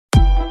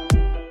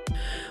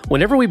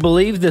Whenever we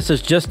believe this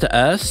is just to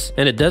us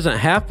and it doesn't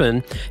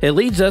happen, it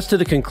leads us to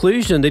the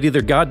conclusion that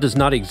either God does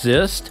not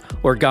exist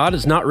or God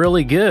is not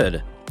really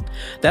good.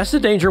 That's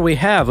the danger we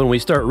have when we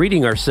start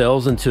reading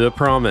ourselves into a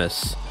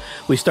promise.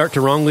 We start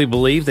to wrongly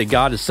believe that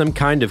God is some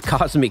kind of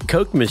cosmic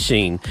Coke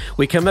machine.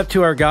 We come up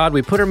to our God,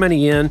 we put our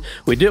money in,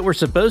 we do what we're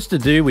supposed to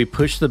do, we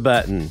push the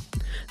button.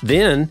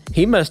 Then,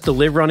 He must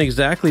deliver on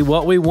exactly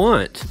what we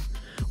want.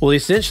 Well,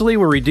 essentially,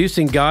 we're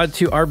reducing God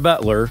to our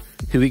butler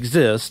who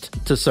exists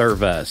to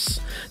serve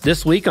us.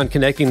 This week on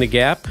Connecting the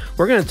Gap,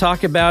 we're going to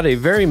talk about a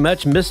very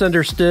much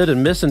misunderstood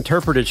and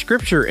misinterpreted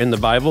scripture in the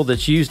Bible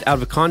that's used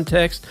out of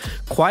context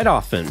quite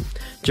often,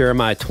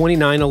 Jeremiah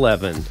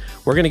 29:11.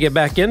 We're going to get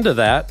back into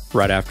that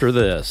right after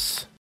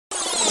this.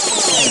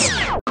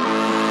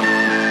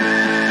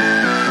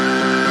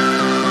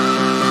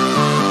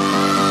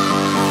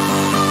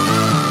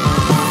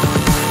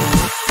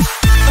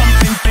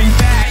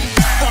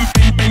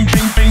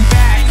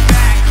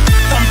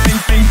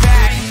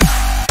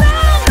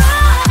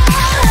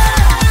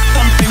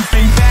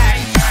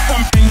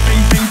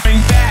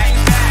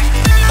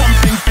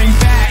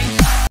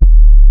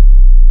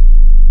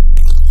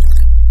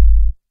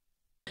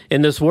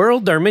 In this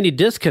world, there are many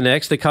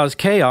disconnects that cause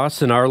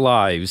chaos in our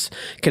lives.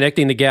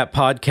 Connecting the Gap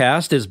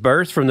podcast is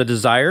birthed from the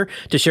desire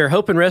to share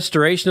hope and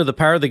restoration of the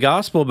power of the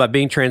gospel by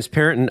being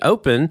transparent and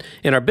open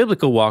in our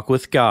biblical walk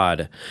with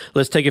God.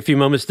 Let's take a few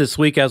moments this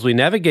week as we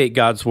navigate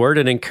God's Word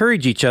and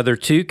encourage each other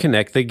to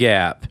connect the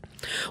gap.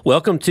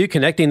 Welcome to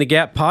Connecting the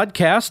Gap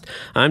podcast.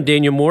 I'm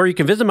Daniel Moore. You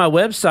can visit my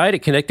website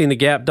at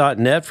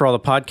connectingthegap.net for all the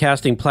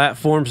podcasting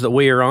platforms that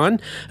we are on,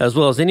 as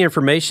well as any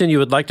information you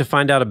would like to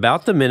find out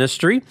about the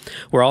ministry.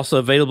 We're also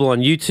available on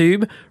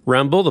YouTube,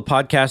 Rumble, the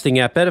podcasting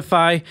app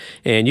Edify,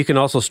 and you can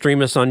also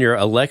stream us on your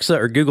Alexa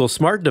or Google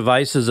smart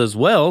devices as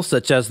well,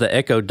 such as the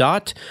Echo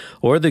Dot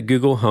or the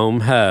Google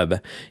Home Hub.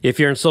 If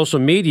you're on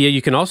social media,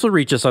 you can also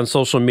reach us on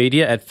social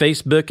media at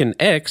Facebook and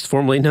X,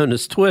 formerly known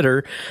as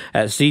Twitter,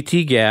 at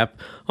CTGap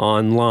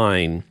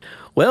Online.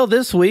 Well,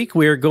 this week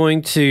we are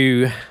going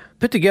to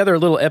put together a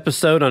little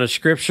episode on a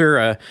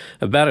scripture.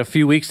 About a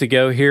few weeks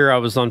ago here, I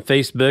was on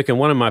Facebook, and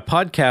one of my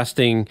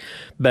podcasting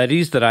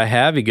buddies that I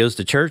have, he goes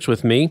to church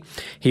with me.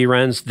 He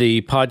runs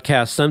the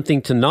podcast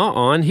Something to Gnaw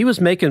On. He was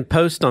making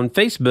posts on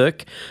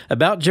Facebook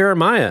about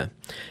Jeremiah.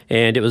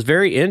 And it was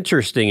very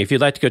interesting. If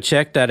you'd like to go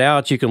check that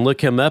out, you can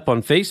look him up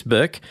on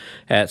Facebook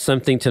at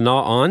Something to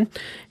Gnaw On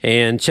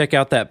and check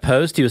out that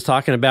post. He was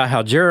talking about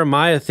how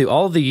Jeremiah, through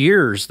all the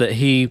years that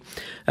he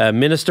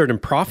ministered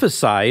and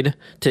prophesied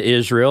to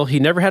Israel, he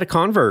never had a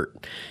convert.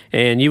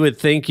 And you would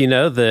think,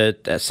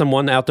 that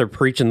someone out there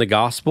preaching the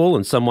gospel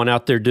and someone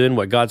out there doing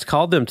what God's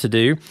called them to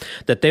do,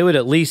 that they would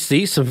at least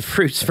see some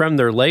fruits from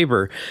their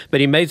labor. But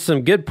he made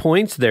some good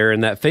points there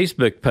in that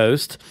Facebook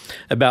post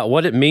about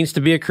what it means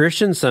to be a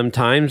Christian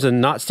sometimes and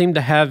not seem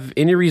to have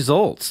any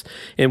results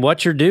in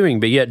what you're doing.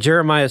 But yet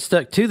Jeremiah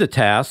stuck to the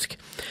task,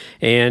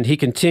 and he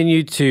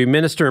continued to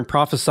minister and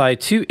prophesy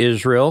to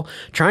Israel,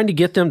 trying to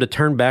get them to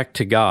turn back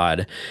to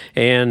God.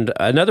 And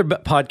another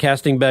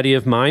podcasting buddy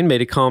of mine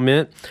made a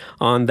comment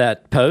on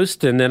that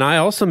post, and then I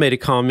also made a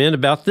comment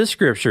about this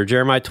scripture,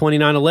 Jeremiah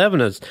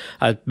 29:11. As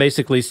I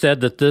basically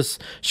said that this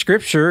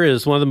scripture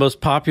is one of the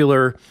most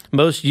popular,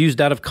 most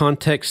used out of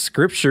context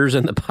scriptures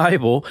in the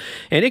Bible,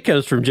 and it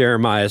comes from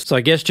Jeremiah. So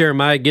I guess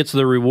Jeremiah gets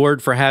the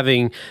reward for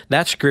having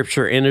that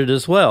scripture in it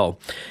as well.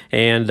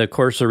 And of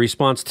course, the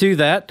response to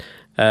that,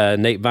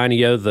 Nate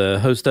Vinio, the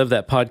host of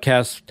that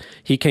podcast,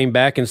 he came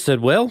back and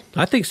said, well,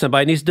 I think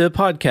somebody needs to do a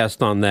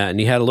podcast on that. And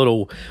he had a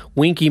little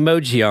wink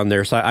emoji on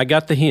there. So I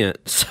got the hint.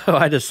 So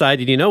I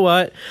decided, you know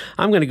what?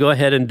 I'm going to go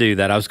ahead and do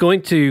that. I was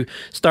going to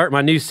start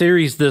my new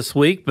series this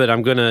week, but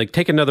I'm going to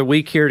take another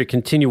week here to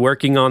continue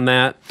working on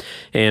that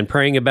and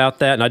praying about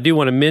that. And I do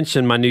want to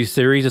mention my new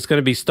series. It's going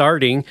to be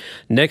starting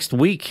next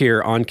week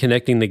here on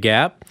Connecting the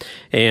Gap.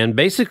 And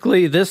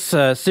basically, this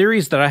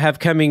series that I have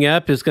coming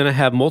up is going to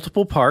have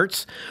multiple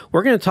parts.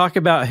 We're going to talk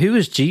about who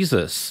is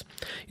Jesus.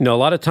 A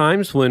lot of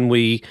times when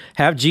we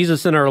have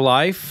Jesus in our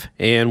life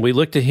and we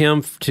look to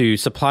Him to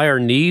supply our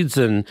needs,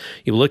 and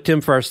you look to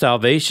Him for our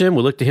salvation,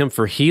 we look to Him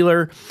for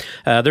healer.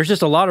 There's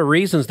just a lot of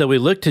reasons that we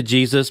look to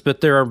Jesus,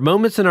 but there are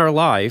moments in our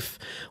life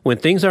when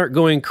things aren't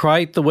going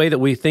quite the way that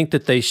we think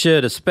that they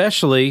should,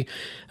 especially,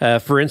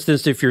 for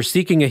instance, if you're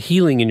seeking a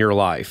healing in your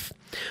life.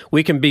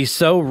 We can be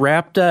so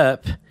wrapped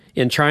up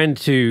in trying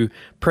to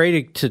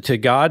pray to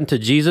God and to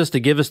Jesus to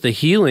give us the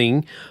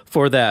healing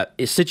for that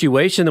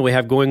situation that we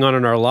have going on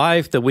in our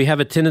life that we have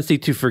a tendency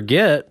to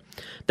forget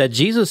that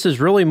Jesus is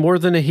really more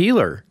than a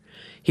healer.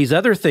 He's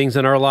other things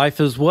in our life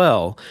as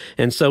well.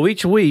 And so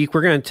each week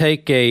we're going to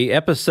take a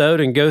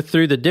episode and go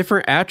through the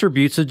different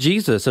attributes of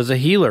Jesus as a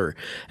healer,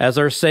 as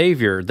our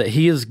Savior, that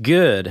He is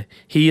good,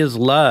 He is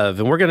love.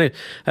 And we're going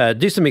to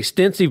do some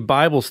extensive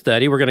Bible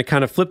study. We're going to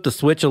kind of flip the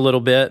switch a little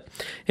bit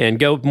and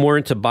go more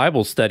into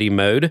Bible study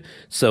mode.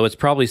 So it's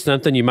probably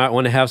something you might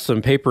want to have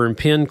some paper and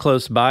pen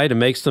close by to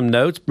make some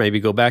notes, maybe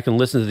go back and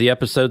listen to the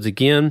episodes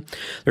again.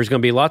 There's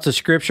going to be lots of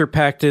scripture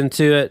packed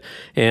into it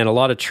and a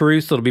lot of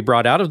truth that'll be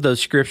brought out of those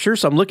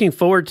scriptures. So I'm looking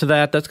forward to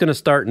that. That's going to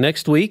start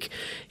next week.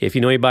 If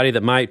you know anybody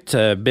that might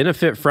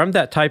benefit from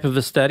that type of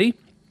a study,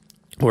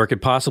 or it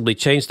could possibly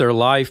change their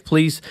life,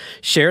 please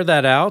share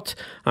that out.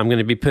 I'm going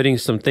to be putting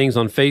some things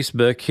on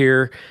Facebook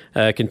here,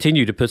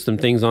 continue to put some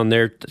things on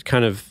there,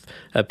 kind of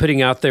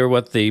putting out there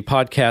what the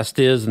podcast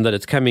is and that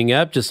it's coming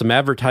up, just some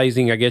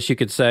advertising, I guess you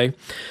could say.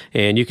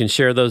 And you can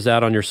share those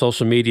out on your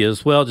social media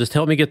as well. Just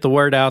help me get the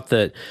word out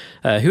that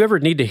whoever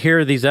need to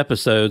hear these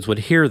episodes would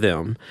hear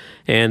them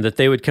and that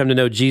they would come to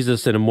know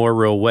Jesus in a more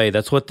real way.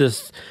 That's what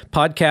this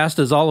podcast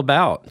is all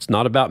about. It's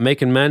not about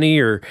making money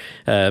or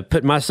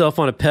putting myself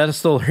on a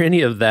pedestal or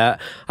any of that.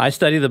 I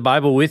study the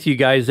Bible with you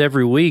guys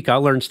every week. I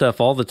learn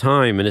stuff all the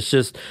time, and it's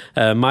just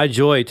my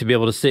joy to be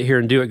able to sit here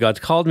and do what God's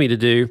called me to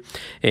do.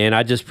 And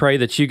I just pray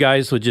that you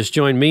guys would just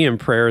join me in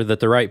prayer that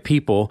the right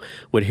people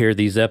would hear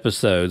these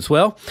episodes.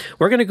 Well,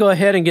 we're going to go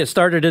ahead and get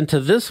started into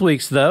this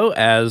week's, though,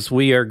 as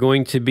we are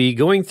going to be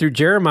going through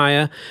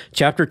Jeremiah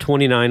chapter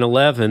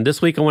 29:11.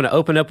 This week I want to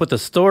open up with a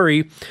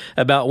story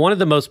about one of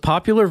the most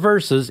popular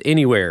verses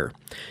anywhere.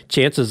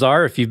 Chances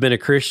are, if you've been a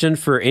Christian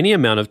for any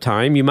amount of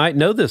time, you might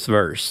know this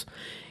verse.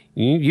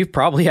 You've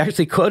probably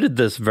actually quoted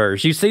this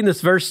verse. You've seen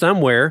this verse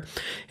somewhere,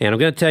 and I'm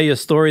going to tell you a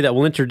story that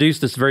will introduce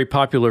this very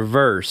popular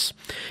verse.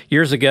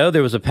 Years ago,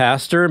 there was a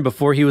pastor, and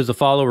before he was a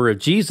follower of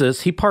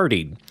Jesus, he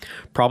partied.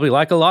 Probably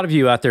like a lot of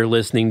you out there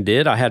listening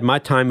did. I had my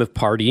time of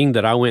partying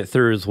that I went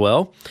through as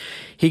well.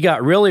 He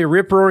got really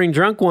rip-roaring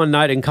drunk one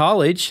night in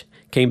college,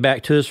 came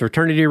back to his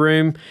fraternity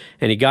room,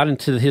 and he got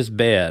into his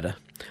bed.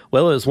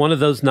 Well, it was one of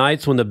those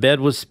nights when the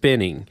bed was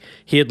spinning.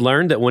 He had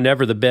learned that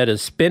whenever the bed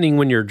is spinning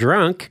when you're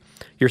drunk,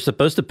 you're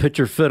supposed to put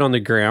your foot on the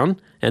ground,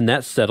 and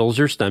that settles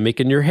your stomach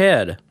and your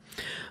head.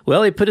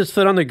 Well, he put his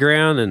foot on the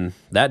ground, and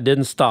that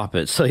didn't stop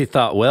it. So he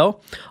thought,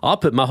 well, I'll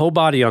put my whole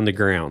body on the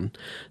ground.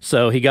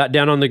 So he got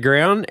down on the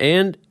ground,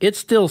 and it's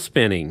still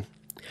spinning.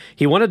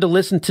 He wanted to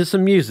listen to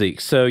some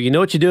music. So you know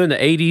what you do in the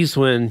 80s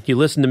when you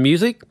listen to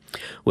music?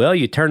 Well,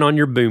 you turn on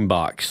your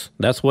boombox.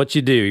 That's what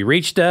you do. He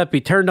reached up,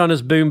 he turned on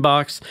his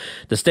boombox.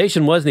 The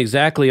station wasn't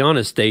exactly on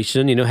a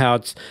station. You know how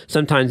it's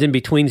sometimes in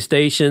between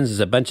stations, there's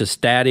a bunch of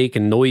static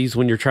and noise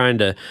when you're trying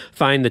to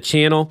find the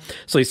channel.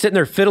 So he's sitting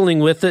there fiddling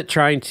with it,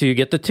 trying to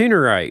get the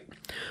tuner right.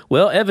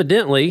 Well,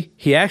 evidently,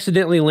 he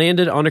accidentally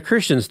landed on a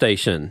Christian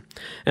station.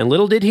 And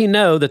little did he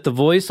know that the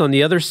voice on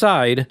the other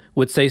side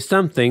would say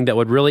something that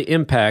would really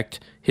impact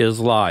his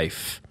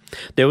life.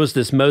 There was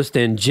this most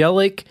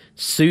angelic,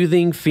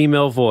 soothing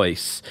female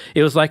voice.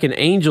 It was like an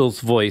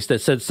angel's voice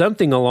that said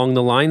something along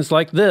the lines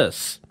like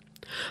this: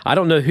 I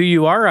don't know who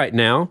you are right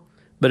now,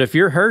 but if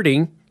you're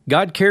hurting,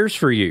 God cares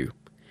for you.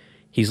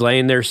 He's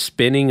laying there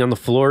spinning on the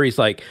floor. He's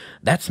like,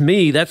 that's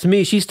me.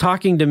 She's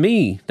talking to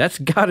me. That's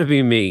got to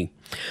be me.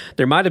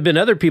 There might have been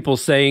other people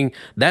saying,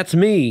 that's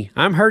me.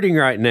 I'm hurting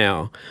right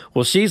now.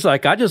 Well, she's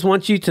like, I just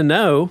want you to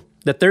know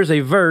that there's a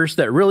verse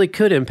that really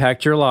could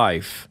impact your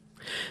life.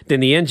 Then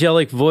the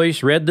angelic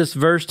voice read this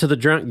verse to the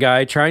drunk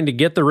guy, trying to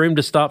get the room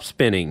to stop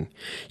spinning.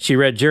 She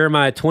read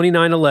Jeremiah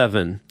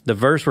 29:11, the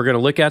verse we're going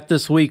to look at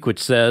this week,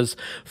 which says,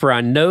 For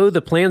I know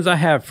the plans I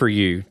have for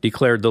you,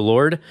 declared the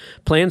Lord,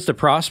 plans to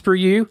prosper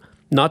you,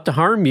 not to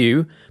harm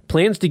you,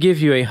 plans to give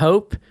you a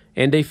hope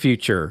and a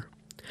future.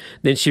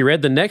 Then she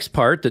read the next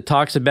part that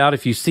talks about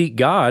if you seek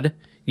God,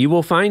 you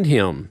will find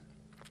him.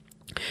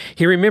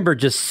 He remembered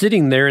just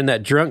sitting there in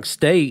that drunk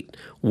state,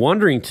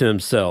 wondering to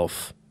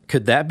himself,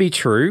 could that be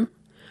true?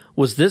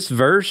 Was this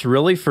verse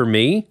really for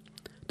me?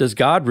 Does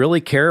God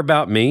really care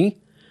about me?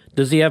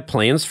 Does he have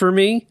plans for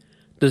me?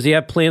 Does he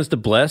have plans to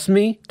bless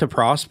me, to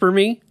prosper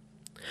me?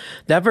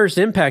 That verse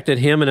impacted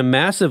him in a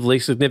massively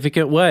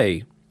significant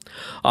way.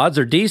 Odds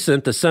are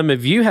decent that some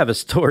of you have a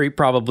story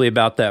probably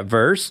about that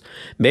verse.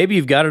 Maybe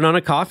you've got it on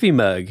a coffee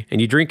mug and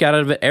you drink out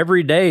of it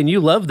every day and you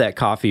love that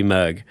coffee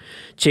mug.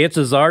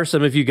 Chances are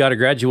some of you got a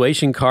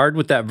graduation card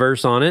with that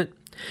verse on it.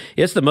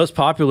 It's the most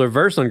popular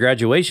verse on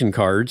graduation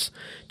cards.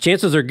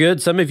 Chances are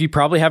good some of you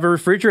probably have a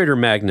refrigerator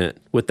magnet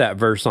with that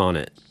verse on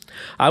it.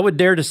 I would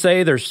dare to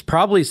say there's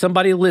probably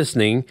somebody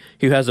listening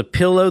who has a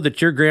pillow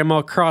that your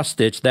grandma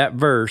cross-stitched that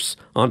verse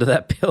onto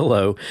that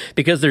pillow,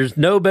 because there's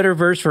no better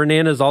verse for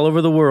nanas all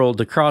over the world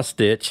to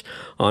cross-stitch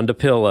onto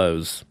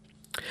pillows.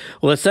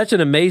 Well, it's such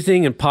an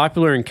amazing and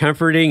popular and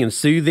comforting and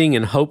soothing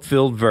and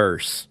hope-filled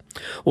verse.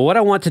 Well, what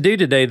I want to do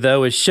today,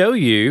 though, is show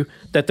you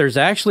that there's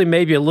actually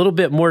maybe a little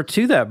bit more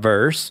to that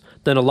verse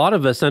than a lot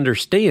of us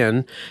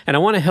understand, and I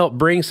want to help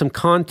bring some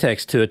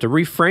context to it, to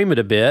reframe it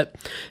a bit,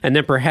 and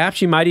then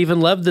perhaps you might even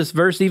love this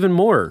verse even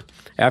more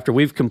after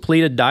we've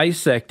completed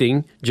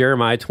dissecting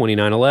Jeremiah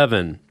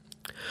 29:11.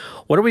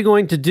 What are we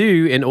going to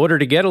do in order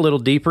to get a little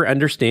deeper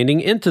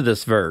understanding into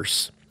this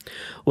verse?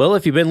 Well,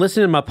 if you've been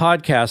listening to my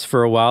podcast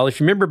for a while, if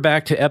you remember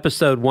back to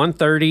episode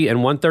 130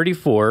 and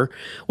 134,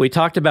 we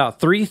talked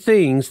about 3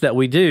 things that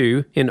we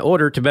do in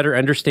order to better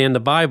understand the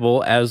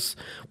Bible as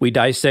we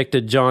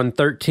dissected John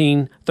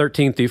 13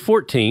 through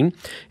 14,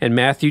 and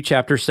Matthew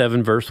chapter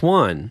 7, verse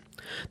 1.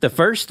 The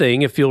first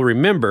thing, if you'll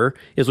remember,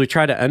 is we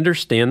try to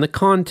understand the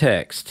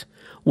context.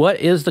 What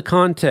is the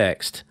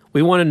context?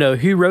 We want to know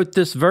who wrote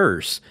this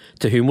verse,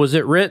 to whom was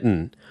it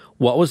written,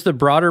 What was the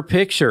broader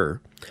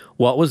picture?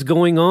 What was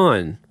going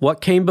on?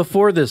 What came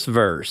before this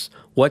verse?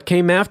 What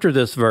came after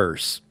this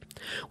verse?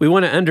 We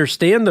want to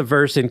understand the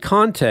verse in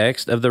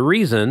context of the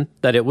reason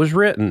that it was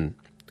written.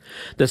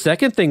 The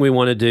second thing we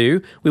want to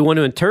do, we want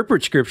to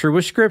interpret Scripture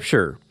with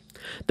Scripture.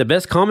 The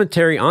best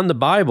commentary on the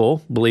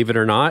Bible, believe it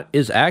or not,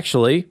 is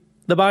actually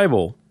the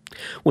Bible.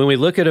 When we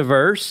look at a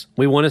verse,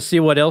 we want to see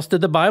what else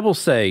did the Bible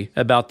say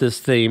about this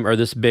theme or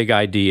this big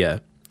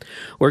idea.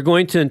 We're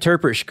going to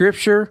interpret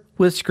Scripture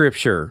with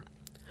Scripture.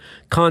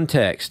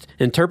 Context,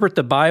 interpret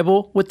the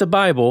Bible with the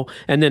Bible,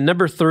 and then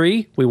number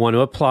 3, we want to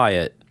apply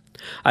it.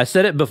 I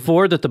said it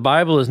before that the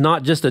Bible is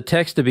not just a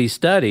text to be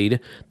studied.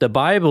 The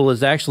Bible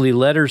is actually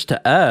letters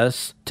to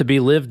us to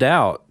be lived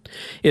out.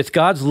 It's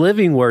God's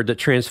living word that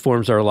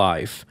transforms our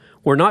life.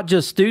 We're not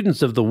just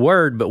students of the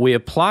word, but we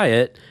apply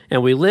it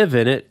and we live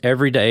in it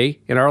every day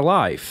in our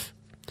life.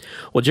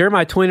 Well,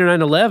 Jeremiah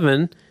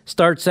 29:11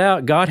 starts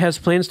out, God has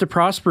plans to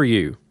prosper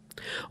you.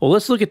 Well,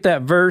 let's look at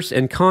that verse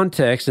in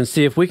context and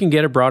see if we can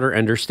get a broader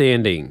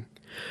understanding.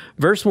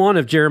 Verse 1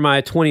 of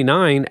Jeremiah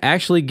 29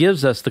 actually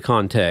gives us the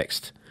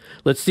context.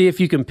 Let's see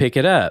if you can pick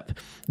it up.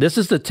 This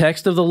is the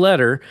text of the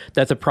letter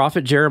that the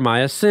prophet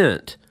Jeremiah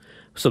sent.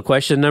 So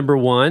question number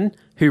 1,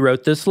 who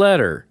wrote this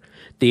letter?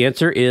 The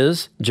answer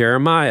is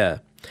Jeremiah.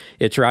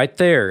 It's right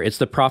there. It's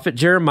the prophet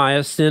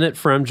Jeremiah sent it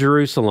from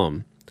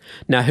Jerusalem.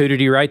 Now, who did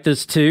he write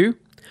this to?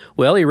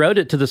 Well, he wrote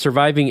it to the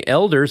surviving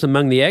elders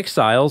among the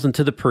exiles and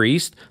to the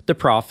priests, the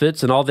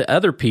prophets, and all the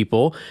other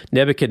people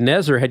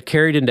Nebuchadnezzar had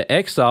carried into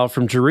exile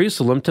from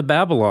Jerusalem to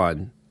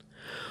Babylon.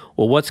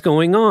 Well, what's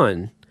going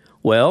on?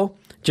 Well,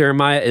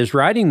 Jeremiah is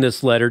writing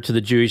this letter to the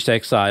Jewish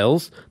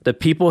exiles, the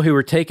people who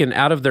were taken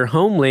out of their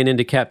homeland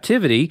into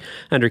captivity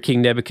under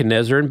King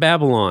Nebuchadnezzar in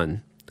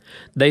Babylon.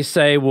 They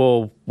say,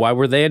 well, why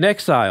were they in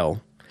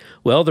exile?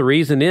 Well, the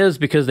reason is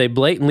because they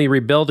blatantly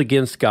rebelled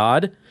against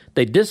God,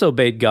 they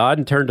disobeyed God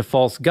and turned to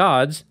false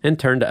gods and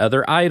turned to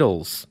other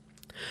idols.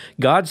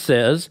 God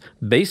says,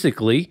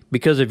 basically,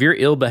 because of your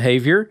ill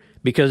behavior,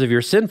 because of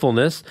your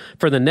sinfulness,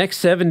 for the next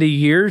 70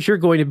 years, you're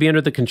going to be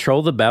under the control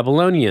of the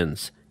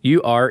Babylonians.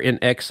 You are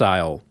in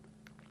exile.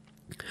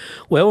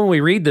 Well, when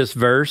we read this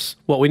verse,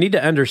 what we need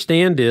to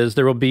understand is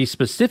there will be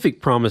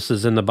specific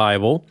promises in the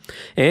Bible,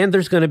 and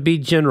there's going to be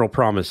general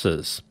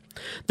promises.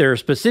 There are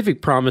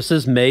specific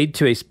promises made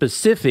to a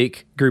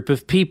specific group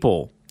of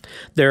people.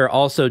 There are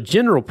also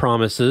general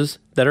promises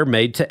that are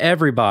made to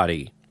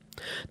everybody.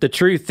 The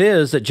truth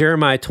is that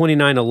Jeremiah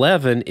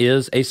 29:11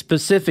 is a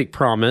specific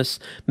promise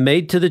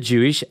made to the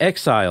Jewish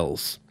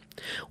exiles.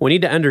 We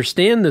need to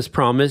understand this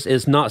promise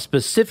is not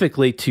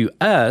specifically to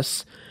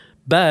us,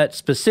 but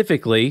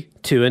specifically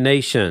to a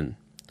nation.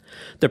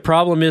 The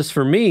problem is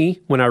for me,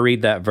 when I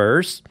read that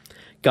verse,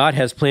 God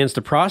has plans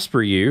to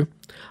prosper you,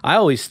 I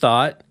always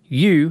thought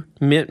you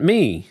meant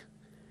me.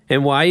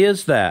 And why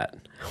is that?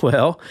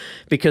 Well,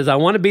 because I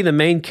want to be the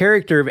main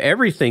character of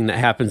everything that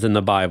happens in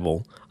the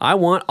Bible. I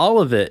want all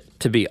of it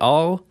to be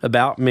all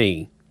about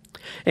me.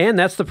 And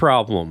that's the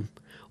problem.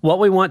 What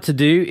we want to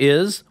do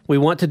is we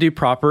want to do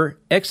proper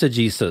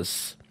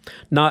exegesis,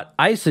 not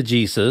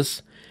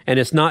eisegesis, and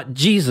it's not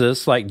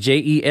Jesus like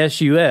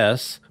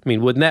Jesus. I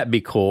mean, wouldn't that be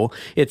cool?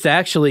 It's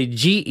actually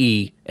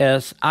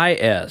Gesis,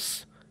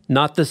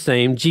 not the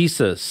same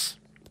Jesus.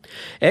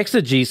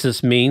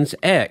 Exegesis means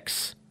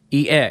ex.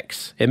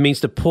 It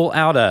means to pull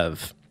out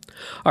of.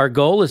 Our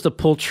goal is to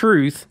pull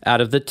truth out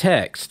of the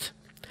text.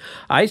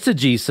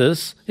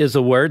 Eisegesis is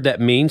a word that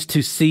means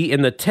to see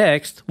in the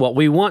text what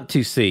we want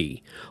to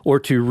see, or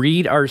to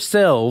read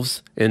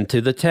ourselves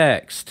into the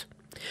text.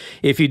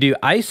 If you do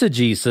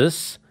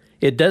eisegesis,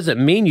 it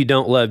doesn't mean you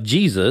don't love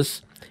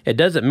Jesus. It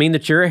doesn't mean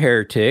that you're a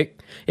heretic.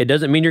 It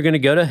doesn't mean you're going to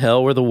go to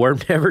hell where the worm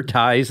never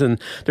dies and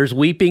there's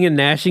weeping and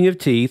gnashing of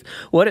teeth.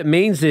 What it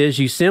means is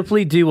you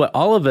simply do what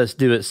all of us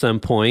do at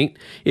some point,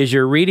 is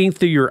you're reading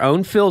through your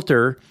own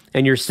filter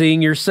and you're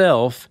seeing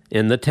yourself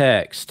in the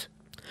text.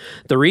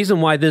 The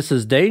reason why this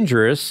is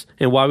dangerous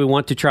and why we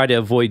want to try to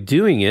avoid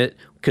doing it,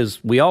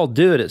 because we all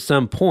do it at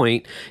some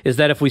point, is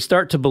that if we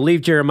start to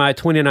believe Jeremiah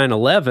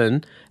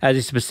 29:11 as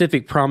a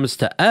specific promise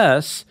to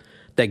us,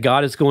 that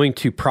God is going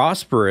to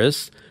prosper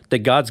us, that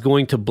God's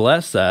going to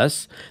bless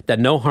us, that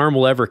no harm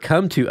will ever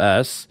come to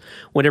us,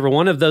 whenever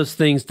one of those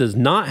things does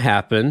not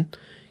happen,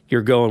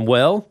 you're going,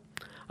 well,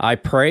 I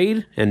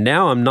prayed and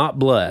now I'm not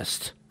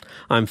blessed.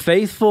 I'm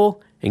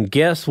faithful and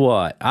guess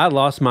what? I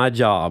lost my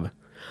job.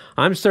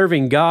 I'm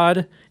serving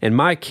God and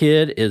my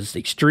kid is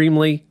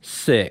extremely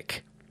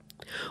sick.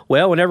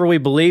 Well, whenever we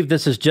believe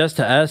this is just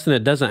to us and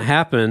it doesn't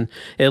happen,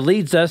 it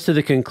leads us to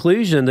the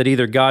conclusion that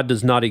either God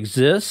does not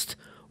exist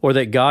or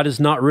that God is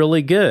not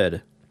really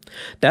good.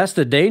 That's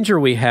the danger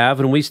we have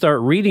when we start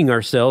reading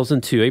ourselves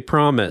into a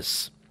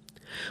promise.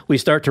 We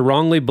start to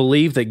wrongly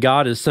believe that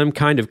God is some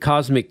kind of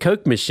cosmic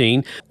Coke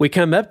machine. We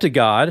come up to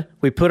God,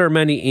 we put our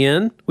money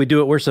in, we do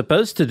what we're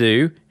supposed to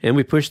do, and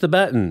we push the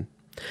button.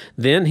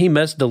 Then He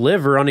must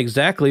deliver on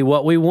exactly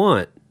what we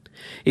want.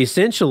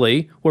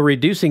 Essentially, we're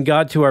reducing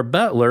God to our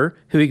butler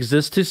who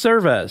exists to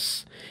serve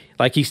us.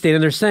 Like He's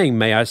standing there saying,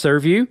 "May I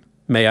serve you?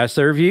 May I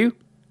serve you?"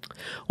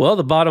 Well,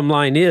 the bottom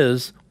line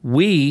is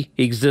we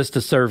exist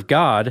to serve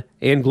God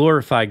and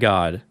glorify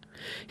God.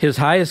 His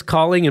highest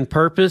calling and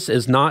purpose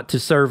is not to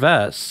serve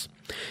us.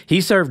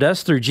 He served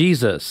us through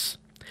Jesus.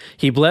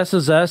 He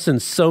blesses us in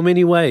so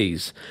many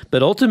ways,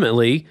 but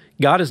ultimately,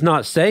 God is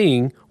not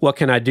saying, "What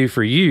can I do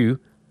for you?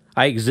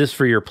 I exist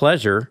for your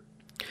pleasure."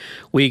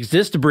 We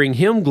exist to bring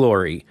Him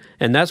glory,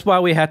 and that's why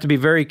we have to be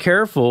very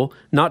careful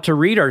not to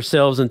read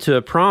ourselves into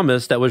a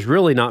promise that was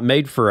really not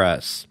made for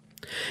us.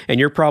 And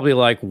you're probably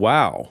like,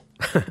 wow,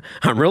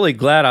 I'm really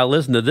glad I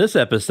listened to this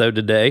episode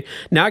today.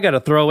 Now I got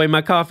to throw away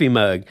my coffee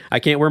mug. I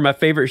can't wear my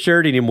favorite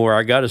shirt anymore.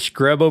 I got to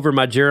scrub over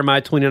my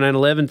Jeremiah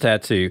 29:11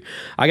 tattoo.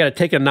 I got to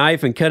take a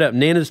knife and cut up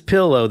Nana's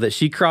pillow that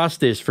she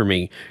cross-stitched for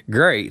me.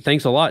 Great.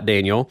 Thanks a lot,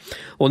 Daniel.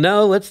 Well,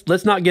 no,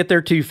 let's not get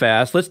there too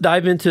fast. Let's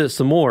dive into it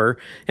some more.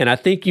 And I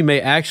think you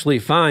may actually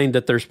find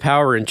that there's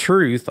power and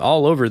truth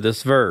all over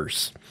this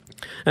verse.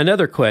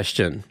 Another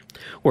question.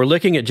 We're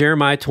looking at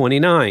Jeremiah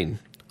 29.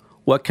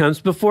 What comes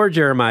before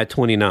Jeremiah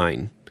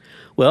 29?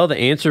 Well, the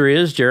answer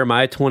is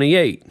Jeremiah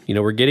 28.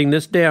 We're getting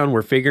this down.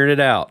 We're figuring it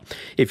out.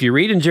 If you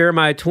read in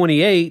Jeremiah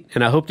 28,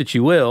 and I hope that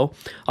you will,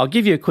 I'll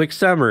give you a quick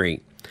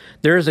summary.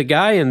 There is a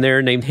guy in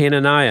there named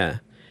Hananiah.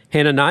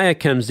 Hananiah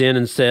comes in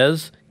and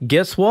says,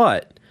 guess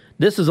what?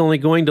 This is only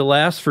going to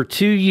last for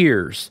 2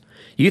 years.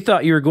 You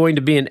thought you were going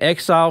to be in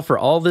exile for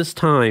all this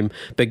time,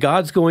 but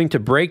God's going to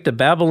break the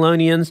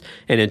Babylonians,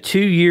 and in 2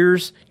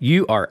 years,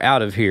 you are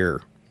out of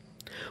here.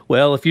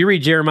 Well, if you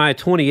read Jeremiah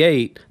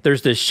 28,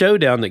 there's this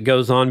showdown that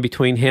goes on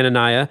between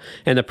Hananiah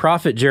and the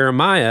prophet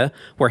Jeremiah,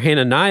 where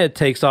Hananiah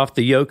takes off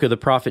the yoke of the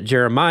prophet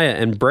Jeremiah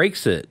and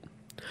breaks it.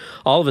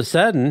 All of a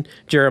sudden,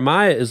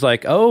 Jeremiah is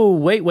like, oh,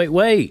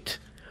 wait.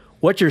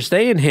 What you're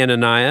saying,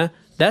 Hananiah,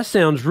 that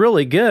sounds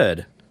really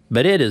good,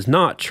 but it is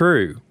not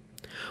true.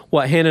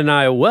 What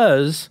Hananiah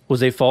was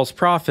a false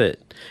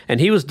prophet,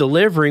 and he was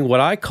delivering what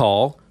I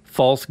call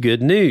false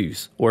good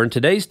news, or in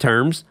today's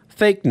terms,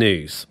 fake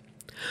news.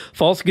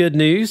 False good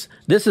news,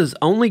 this is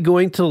only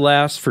going to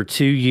last for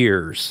 2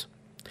 years.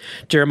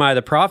 Jeremiah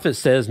the prophet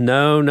says,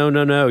 no,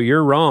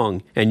 you're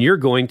wrong, and you're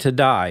going to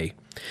die.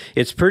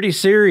 It's pretty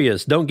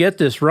serious. Don't get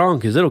this wrong,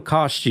 because it'll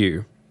cost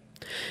you.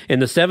 In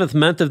the 7th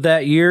month of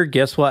that year,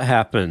 guess what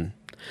happened?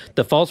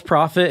 The false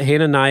prophet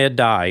Hananiah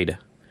died.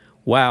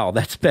 Wow,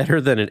 that's better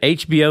than an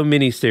HBO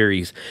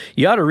miniseries.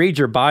 You ought to read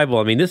your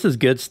Bible. This is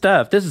good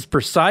stuff. This is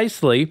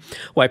precisely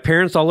why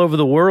parents all over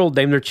the world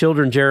name their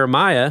children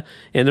Jeremiah,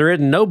 and there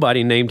isn't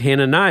nobody named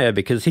Hananiah,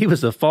 because he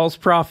was a false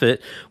prophet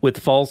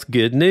with false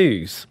good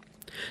news.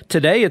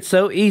 Today, it's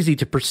so easy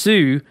to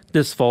pursue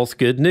this false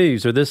good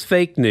news or this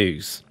fake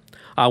news.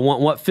 I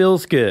want what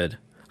feels good.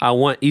 I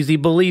want easy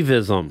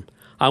believism.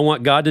 I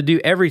want God to do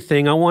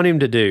everything I want Him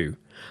to do.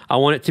 I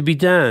want it to be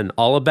done,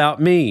 all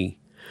about me.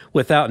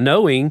 Without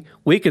knowing,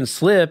 we can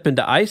slip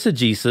into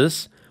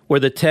eisegesis, where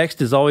the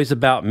text is always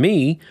about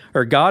me,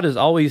 or God is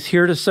always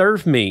here to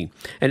serve me,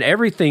 and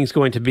everything's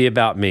going to be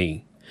about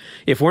me.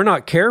 If we're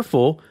not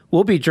careful,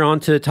 we'll be drawn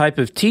to a type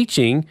of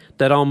teaching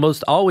that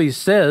almost always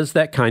says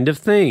that kind of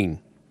thing.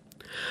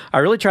 I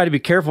really try to be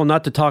careful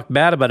not to talk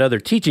bad about other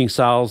teaching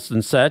styles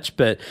and such,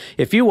 but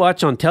if you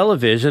watch on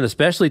television,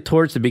 especially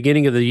towards the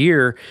beginning of the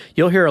year,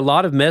 you'll hear a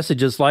lot of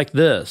messages like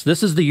this.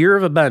 This is the year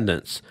of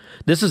abundance.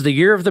 This is the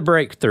year of the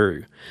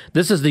breakthrough.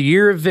 This is the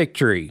year of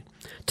victory.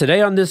 Today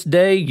on this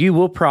day, you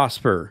will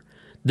prosper.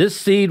 This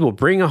seed will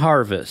bring a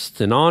harvest,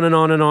 and on and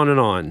on and on and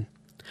on.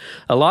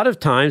 A lot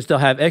of times they'll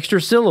have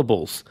extra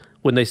syllables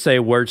when they say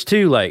words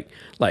too, like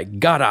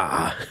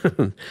Gada.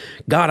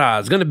 Gada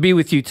is going to be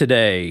with you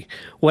today.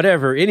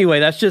 Whatever. Anyway,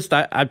 that's just,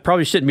 I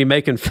probably shouldn't be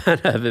making fun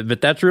of it, but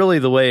that's really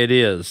the way it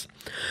is.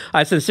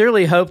 I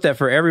sincerely hope that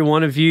for every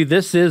one of you,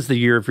 this is the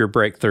year of your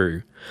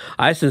breakthrough.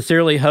 I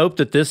sincerely hope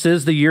that this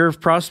is the year of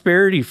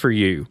prosperity for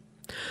you.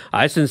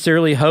 I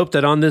sincerely hope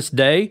that on this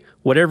day,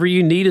 whatever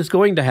you need is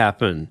going to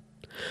happen.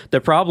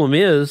 The problem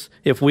is,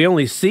 if we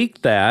only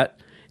seek that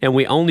and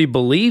we only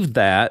believe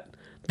that,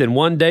 then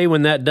one day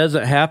when that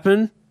doesn't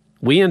happen,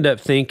 we end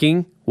up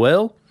thinking,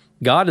 well,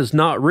 God is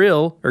not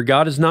real or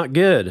God is not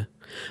good.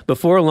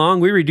 Before long,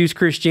 we reduce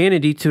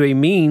Christianity to a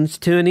means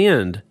to an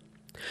end.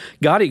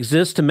 God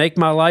exists to make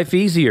my life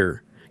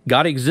easier.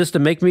 God exists to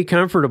make me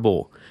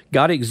comfortable.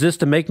 God exists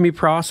to make me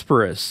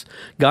prosperous.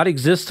 God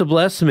exists to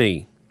bless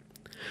me.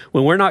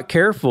 When we're not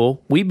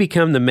careful, we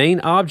become the main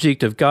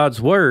object of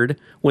God's word,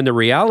 when the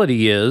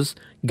reality is,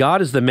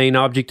 God is the main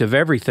object of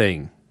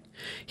everything.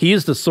 He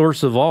is the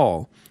source of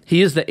all.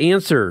 He is the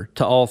answer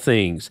to all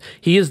things.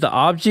 He is the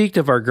object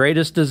of our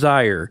greatest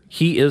desire.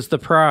 He is the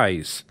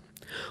prize.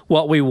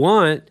 What we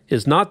want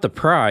is not the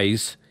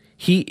prize.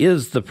 He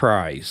is the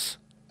prize.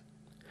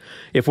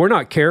 If we're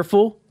not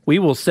careful, we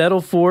will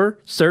settle for,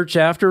 search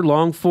after,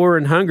 long for,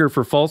 and hunger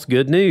for false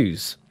good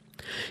news.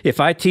 If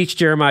I teach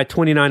Jeremiah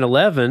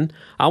 29:11,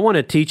 I want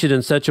to teach it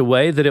in such a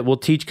way that it will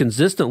teach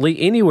consistently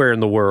anywhere in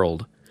the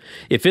world.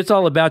 If it's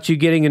all about you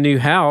getting a new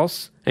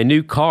house, a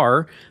new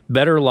car,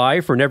 better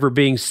life, or never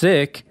being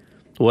sick,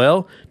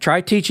 well,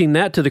 try teaching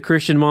that to the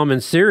Christian mom in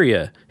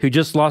Syria who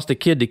just lost a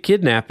kid to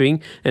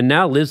kidnapping and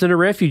now lives in a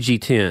refugee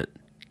tent.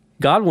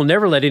 God will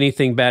never let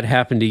anything bad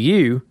happen to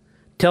you.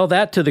 Tell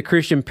that to the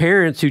Christian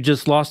parents who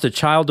just lost a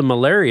child to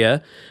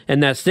malaria,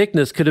 and that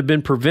sickness could have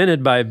been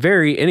prevented by a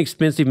very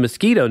inexpensive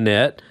mosquito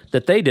net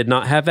that they did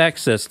not have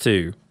access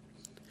to.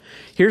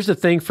 Here's the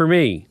thing for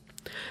me.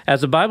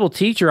 As a Bible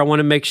teacher, I want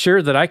to make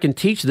sure that I can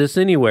teach this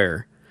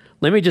anywhere.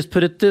 Let me just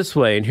put it this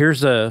way, and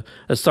here's a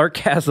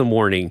sarcasm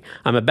warning.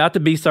 I'm about to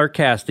be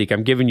sarcastic.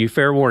 I'm giving you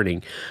fair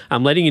warning.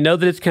 I'm letting you know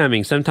that it's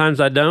coming. Sometimes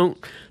I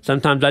don't.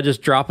 Sometimes I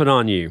just drop it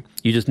on you.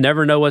 You just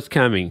never know what's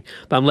coming.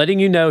 But I'm letting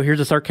you know, here's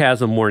a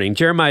sarcasm warning.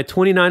 Jeremiah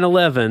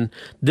 29:11,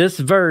 this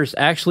verse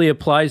actually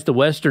applies to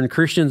Western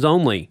Christians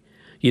only.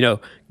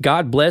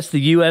 God bless the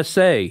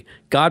USA.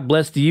 God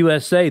bless the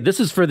USA. This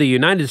is for the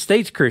United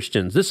States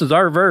Christians. This is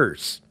our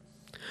verse.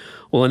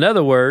 Well, in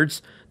other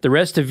words, the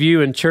rest of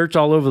you in church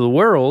all over the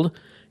world,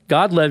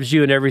 God loves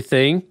you and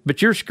everything, but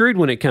you're screwed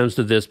when it comes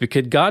to this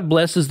because God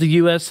blesses the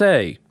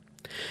USA.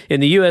 In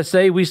the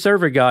USA, we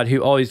serve a God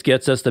who always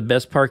gets us the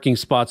best parking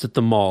spots at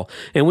the mall.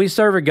 And we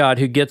serve a God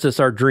who gets us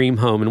our dream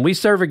home. And we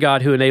serve a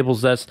God who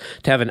enables us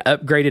to have an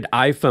upgraded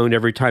iPhone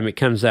every time it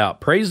comes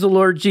out. Praise the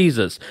Lord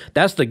Jesus.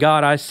 That's the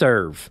God I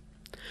serve.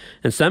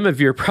 And some of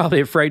you are probably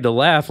afraid to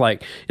laugh,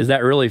 like, is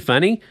that really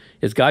funny?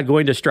 Is God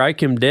going to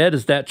strike him dead?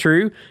 Is that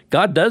true?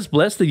 God does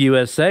bless the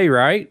USA,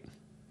 right?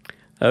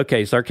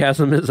 Okay,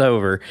 sarcasm is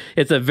over.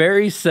 It's a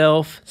very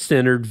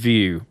self-centered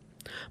view.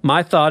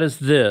 My thought is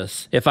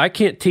this: if I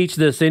can't teach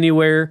this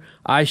anywhere,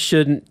 I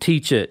shouldn't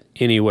teach it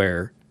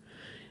anywhere.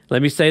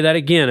 Let me say that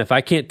again. If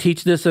I can't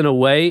teach this in a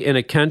way in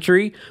a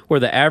country where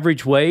the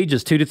average wage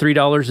is $2 to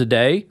 $3 a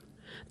day,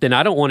 then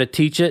I don't want to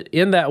teach it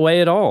in that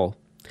way at all.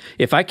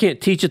 If I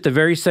can't teach it the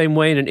very same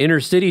way in an inner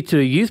city to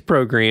a youth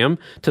program,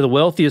 to the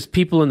wealthiest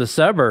people in the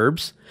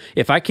suburbs,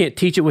 if I can't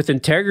teach it with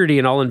integrity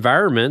in all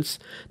environments,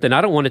 then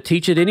I don't want to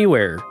teach it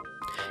anywhere.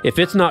 If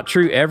it's not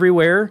true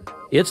everywhere,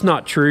 it's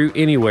not true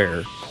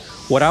anywhere.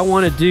 What I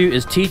want to do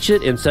is teach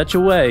it in such a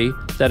way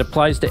that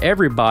applies to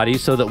everybody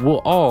so that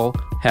we'll all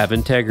have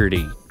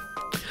integrity.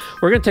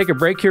 We're going to take a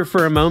break here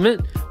for a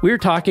moment. We're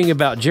talking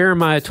about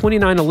Jeremiah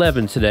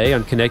 29:11 today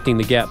on Connecting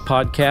the Gap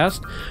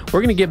podcast. We're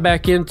going to get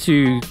back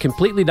into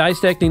completely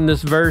dissecting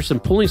this verse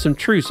and pulling some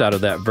truths out of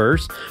that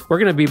verse. We're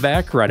going to be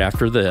back right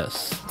after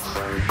this.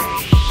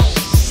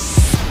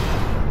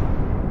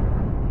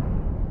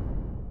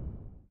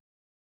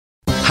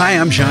 Hi,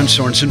 I'm John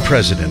Sorensen,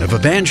 president of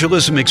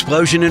Evangelism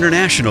Explosion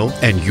International,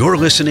 and you're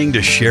listening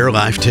to Share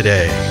Life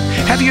Today.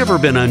 Have you ever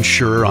been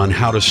unsure on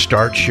how to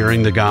start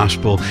sharing the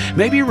gospel?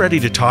 Maybe you're ready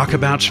to talk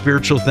about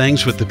spiritual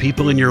things with the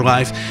people in your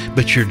life,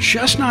 but you're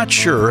just not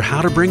sure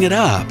how to bring it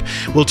up.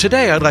 Well,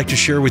 today I'd like to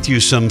share with you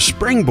some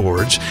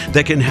springboards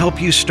that can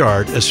help you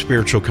start a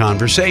spiritual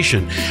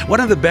conversation. One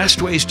of the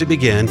best ways to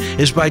begin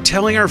is by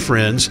telling our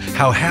friends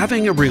how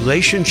having a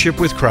relationship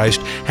with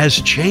Christ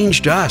has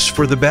changed us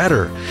for the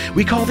better.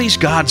 We call these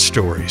God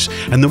stories,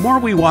 and the more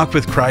we walk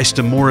with Christ,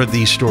 the more of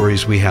these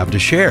stories we have to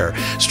share.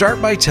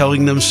 Start by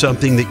telling them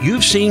something that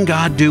you've seen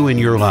God do in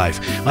your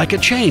life, like a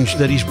change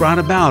that He's brought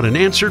about, an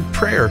answered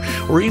prayer,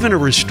 or even a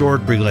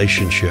restored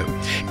relationship.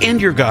 End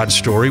your God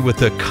story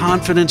with a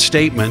confident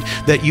statement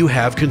that you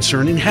have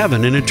concerning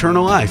heaven and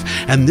eternal life,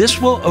 and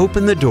this will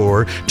open the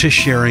door to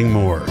sharing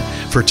more.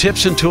 For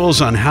tips and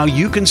tools on how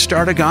you can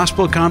start a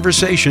gospel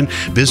conversation,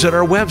 visit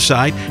our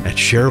website at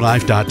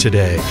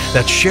sharelife.today.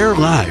 That's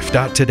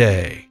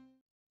sharelife.today.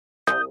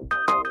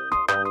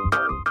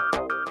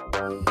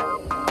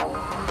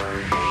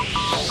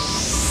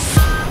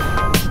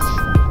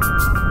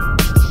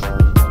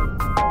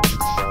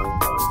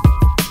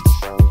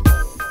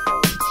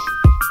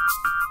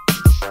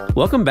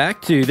 Welcome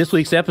back to this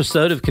week's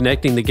episode of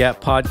Connecting the Gap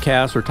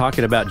podcast. We're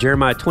talking about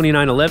Jeremiah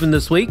 29:11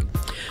 this week.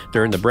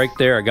 During the break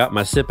there, I got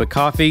my sip of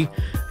coffee,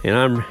 and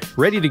I'm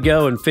ready to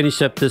go and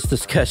finish up this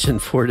discussion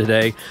for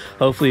today.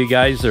 Hopefully you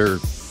guys are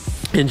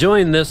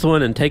enjoying this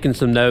one and taking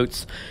some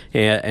notes,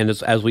 and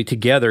as we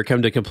together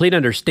come to a complete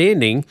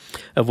understanding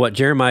of what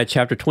Jeremiah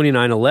chapter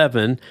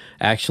 29:11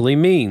 actually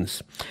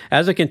means.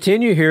 As I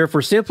continue here, if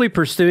we're simply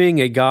pursuing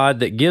a God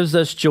that gives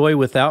us joy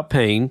without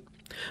pain,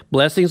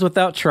 blessings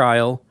without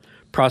trial,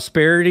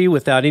 prosperity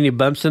without any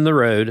bumps in the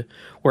road,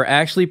 we're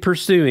actually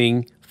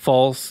pursuing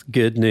false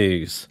good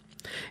news.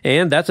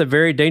 And that's a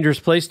very dangerous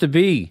place to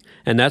be,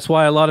 and that's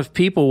why a lot of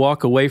people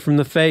walk away from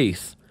the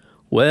faith.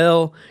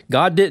 Well,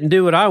 God didn't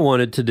do what I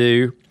wanted to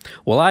do.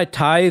 Well, I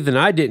tithed and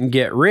I didn't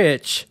get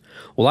rich.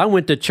 Well, I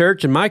went to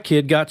church and my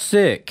kid got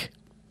sick.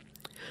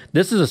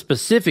 This is a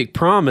specific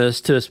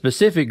promise to a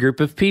specific group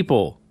of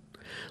people.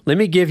 Let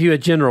me give you a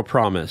general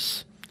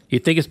promise. You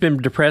think it's been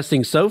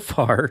depressing so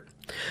far?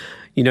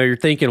 You're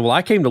thinking, well,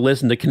 I came to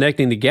listen to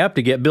Connecting the Gap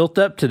to get built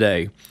up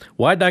today.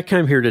 Why did I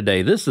come here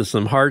today? This is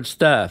some hard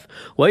stuff.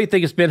 Well, you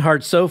think it's been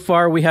hard so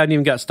far? We haven't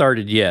even got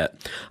started yet.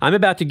 I'm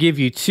about to give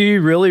you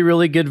two really,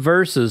 really good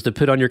verses to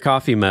put on your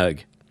coffee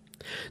mug.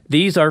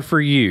 These are for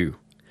you.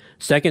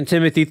 2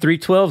 Timothy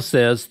 3:12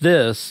 says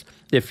this,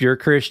 if you're a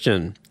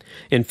Christian.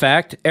 In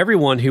fact,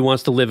 everyone who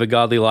wants to live a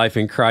godly life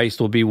in Christ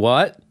will be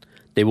what?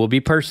 They will be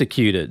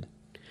persecuted.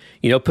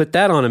 Put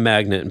that on a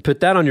magnet and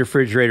put that on your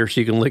refrigerator so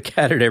you can look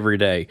at it every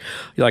day.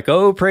 You're like,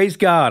 oh, praise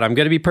God, I'm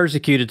going to be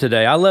persecuted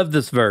today. I love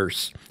this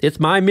verse. It's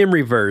my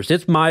memory verse.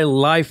 It's my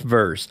life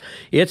verse.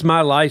 It's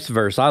my life's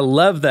verse. I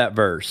love that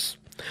verse.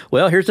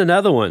 Well, here's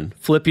another one,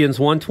 Philippians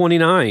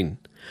 1:29.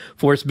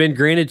 For it's been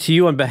granted to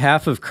you on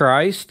behalf of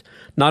Christ,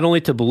 not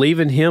only to believe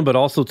in him, but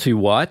also to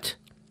what?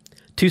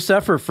 To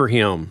suffer for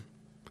him.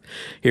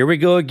 Here we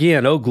go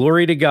again. Oh,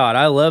 glory to God.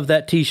 I love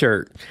that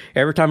t-shirt.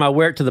 Every time I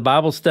wear it to the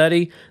Bible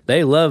study,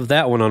 they love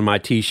that one on my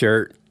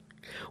t-shirt.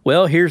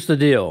 Well, here's the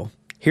deal.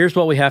 Here's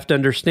what we have to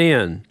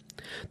understand.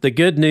 The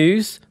good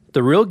news,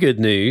 the real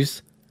good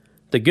news,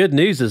 the good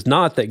news is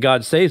not that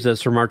God saves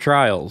us from our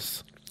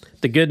trials.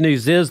 The good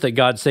news is that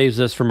God saves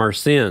us from our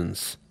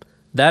sins.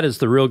 That is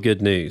the real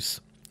good news.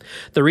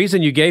 The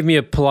reason you gave me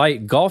a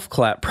polite golf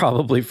clap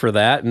probably for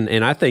that,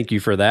 and I thank you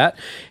for that,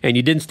 and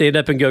you didn't stand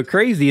up and go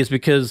crazy, is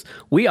because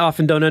we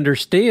often don't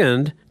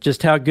understand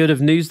just how good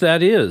of news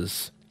that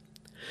is.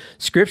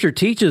 Scripture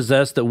teaches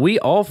us that we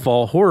all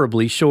fall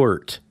horribly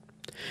short.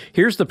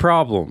 Here's the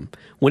problem.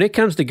 When it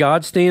comes to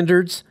God's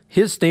standards,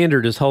 his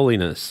standard is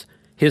holiness.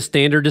 His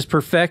standard is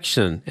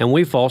perfection, and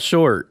we fall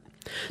short.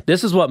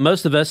 This is what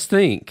most of us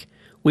think.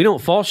 We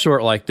don't fall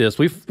short like this.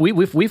 We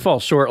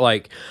fall short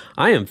like,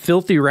 I am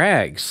filthy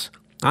rags.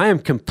 I am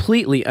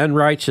completely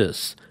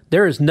unrighteous.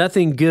 There is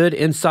nothing good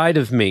inside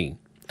of me.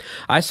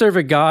 I serve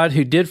a God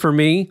who did for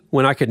me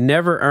when I could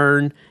never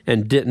earn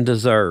and didn't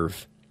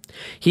deserve.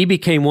 He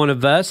became one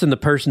of us in the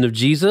person of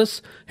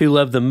Jesus, who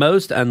loved the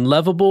most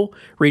unlovable,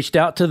 reached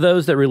out to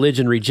those that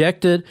religion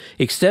rejected,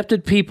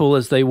 accepted people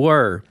as they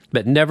were,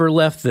 but never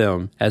left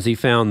them as he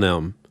found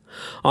them.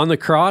 On the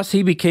cross,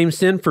 he became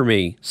sin for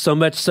me, so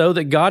much so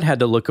that God had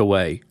to look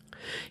away.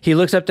 He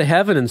looks up to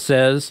heaven and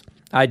says,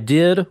 I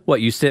did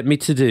what you sent me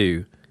to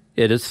do.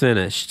 It is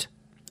finished.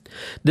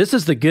 This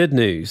is the good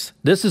news.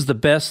 This is the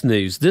best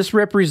news. This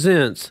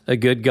represents a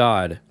good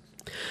God.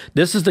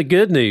 This is the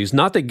good news,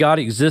 not that God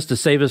exists to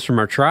save us from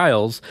our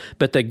trials,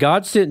 but that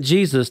God sent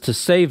Jesus to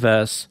save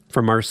us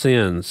from our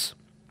sins.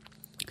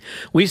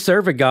 We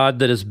serve a God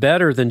that is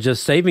better than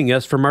just saving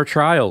us from our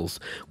trials.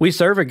 We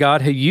serve a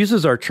God who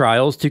uses our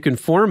trials to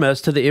conform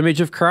us to the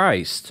image of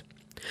Christ.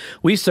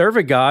 We serve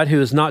a God who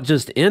is not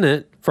just in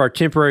it for our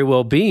temporary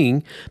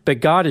well-being,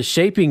 but God is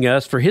shaping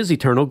us for his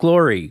eternal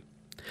glory.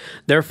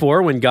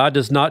 Therefore, when God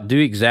does not do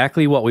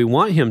exactly what we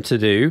want him to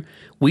do,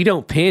 we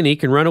don't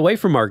panic and run away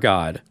from our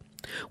God.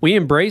 We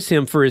embrace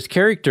him for his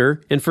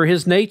character and for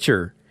his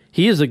nature.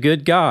 He is a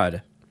good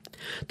God.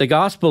 The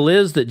gospel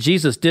is that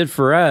Jesus did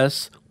for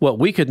us what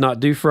we could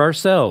not do for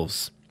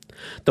ourselves.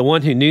 The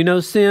one who knew no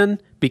sin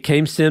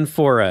became sin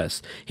for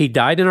us. He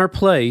died in our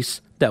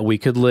place that we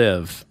could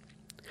live.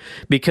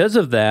 Because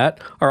of that,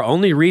 our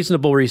only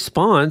reasonable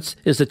response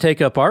is to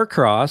take up our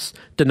cross,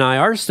 deny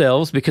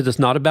ourselves because it's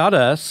not about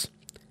us,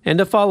 and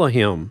to follow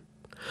him.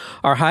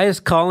 Our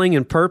highest calling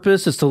and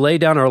purpose is to lay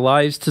down our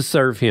lives to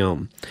serve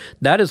him.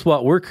 That is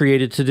what we're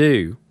created to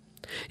do.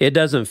 It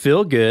doesn't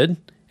feel good,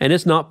 and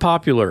it's not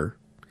popular.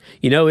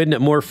 Isn't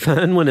it more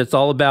fun when it's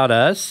all about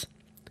us?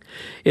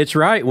 It's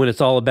right when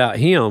it's all about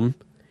him.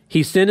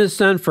 He sent his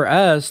son for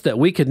us that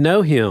we could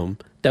know him,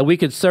 that we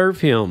could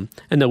serve him,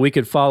 and that we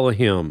could follow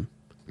him.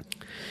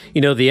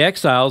 The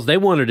exiles, they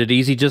wanted it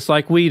easy just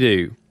like we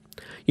do.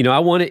 I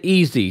want it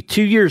easy.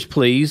 2 years,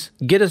 please.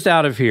 Get us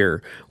out of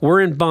here. We're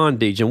in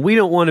bondage, and we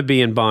don't want to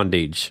be in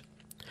bondage.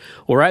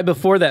 Well, right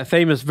before that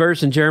famous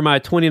verse in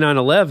Jeremiah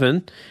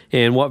 29:11,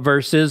 and what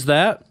verse is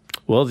that?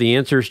 Well, the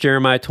answer is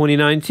Jeremiah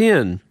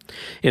 29:10.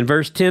 In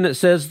verse 10, it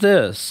says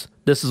this.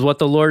 This is what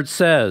the Lord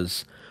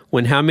says.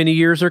 When how many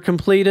years are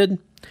completed?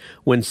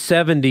 When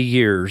 70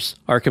 years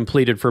are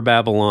completed for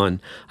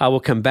Babylon, I will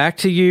come back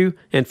to you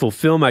and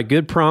fulfill my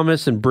good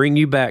promise and bring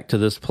you back to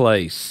this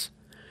place.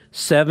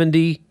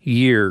 70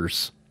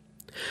 years.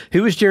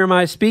 Who was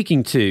Jeremiah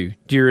speaking to?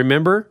 Do you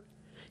remember?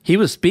 He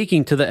was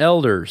speaking to the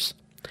elders.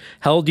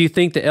 How old do you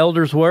think the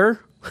elders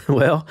were?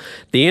 Well,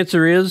 the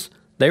answer is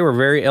they were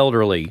very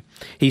elderly.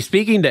 He's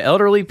speaking to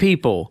elderly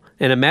people,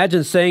 and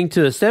imagine saying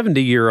to a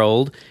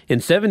 70-year-old,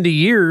 in 70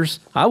 years,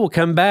 I will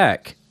come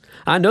back.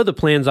 I know the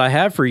plans I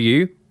have for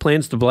you,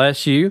 plans to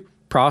bless you,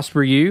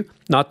 prosper you,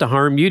 not to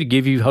harm you, to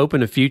give you hope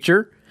in the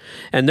future.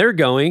 And they're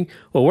going,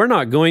 well, we're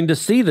not going to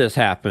see this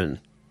happen.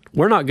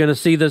 We're not going to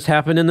see this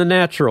happen in the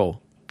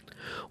natural.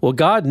 Well,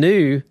 God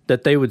knew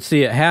that they would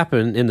see it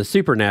happen in the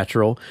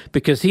supernatural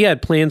because he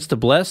had plans to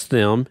bless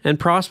them and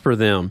prosper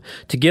them,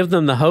 to give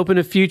them the hope in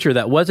a future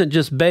that wasn't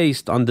just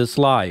based on this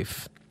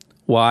life.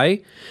 Why?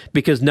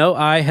 Because no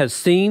eye has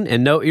seen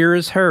and no ear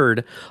has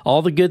heard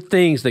all the good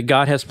things that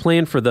God has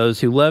planned for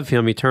those who love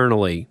him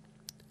eternally.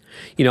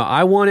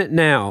 I want it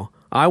now.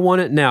 I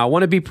want it now. I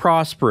want to be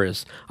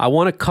prosperous. I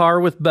want a car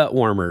with butt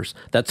warmers.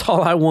 That's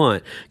all I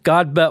want.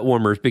 God, butt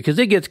warmers, because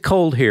it gets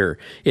cold here.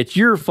 It's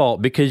your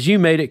fault because you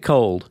made it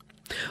cold.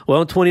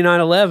 Well, in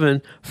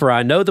 29:11, for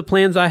I know the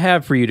plans I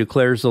have for you,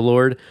 declares the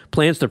Lord,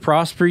 plans to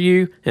prosper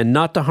you and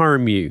not to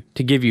harm you,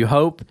 to give you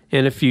hope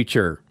and a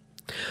future.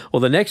 Well,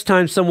 the next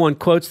time someone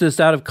quotes this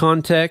out of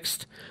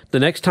context, the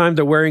next time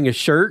they're wearing a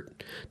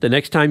shirt the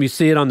next time you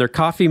see it on their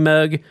coffee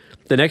mug,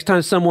 the next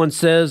time someone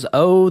says,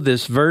 "Oh,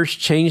 this verse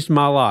changed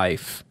my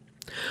life."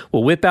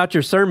 Well, whip out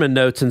your sermon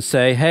notes and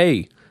say,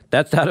 "Hey,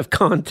 that's out of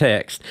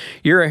context.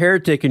 You're a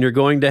heretic and you're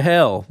going to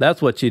hell."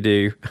 That's what you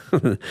do.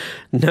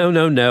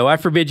 No. I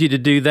forbid you to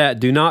do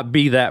that. Do not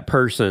be that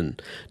person.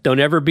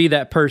 Don't ever be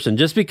that person.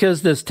 Just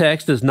because this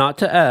text is not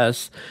to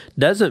us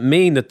doesn't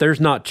mean that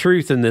there's not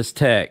truth in this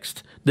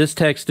text. This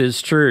text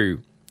is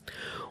true.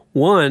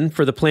 1,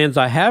 for the plans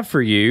I have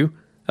for you.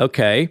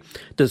 Okay,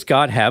 does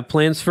God have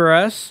plans for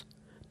us?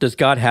 Does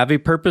God have a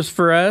purpose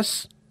for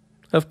us?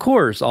 Of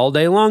course, all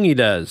day long he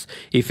does.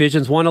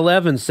 Ephesians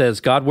 1:11 says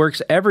God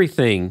works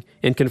everything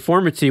in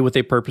conformity with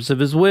a purpose of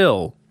his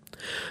will.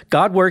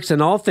 God works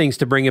in all things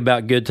to bring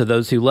about good to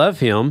those who love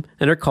him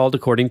and are called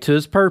according to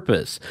his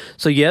purpose.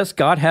 So yes,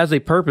 God has a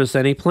purpose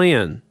and a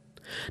plan.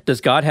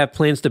 Does God have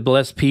plans to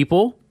bless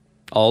people?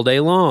 All day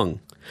long.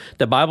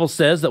 The Bible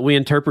says that we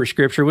interpret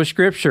Scripture with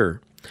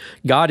Scripture.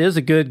 God is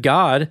a good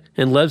God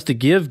and loves to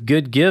give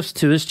good gifts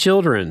to his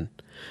children.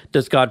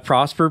 Does God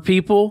prosper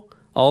people?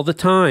 All the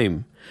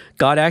time.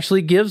 God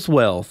actually gives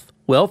wealth.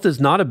 Wealth is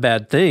not a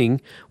bad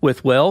thing.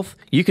 With wealth,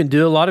 you can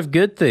do a lot of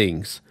good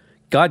things.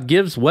 God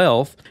gives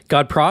wealth.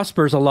 God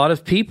prospers a lot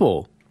of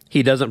people.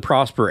 He doesn't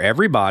prosper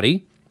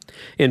everybody.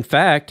 In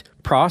fact,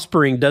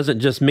 prospering doesn't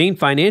just mean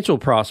financial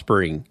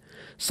prospering.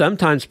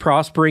 Sometimes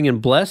prospering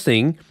and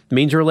blessing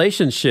means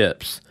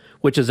relationships,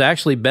 which is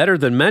actually better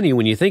than money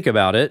when you think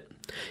about it.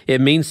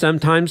 It means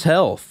sometimes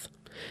health.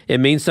 It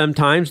means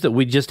sometimes that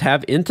we just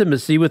have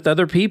intimacy with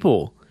other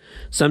people.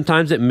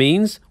 Sometimes it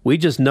means we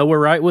just know we're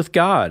right with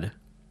God.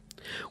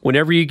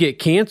 Whenever you get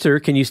cancer,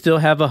 can you still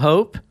have a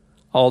hope?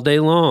 All day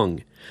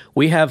long.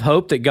 We have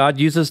hope that God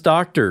uses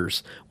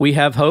doctors. We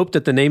have hope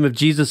that the name of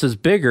Jesus is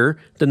bigger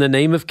than the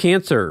name of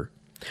cancer.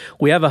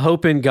 We have a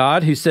hope in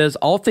God who says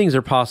all things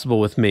are possible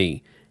with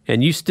me,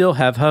 and you still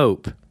have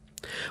hope.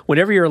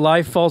 Whenever your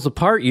life falls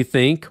apart, you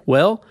think,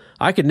 well,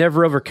 I could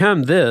never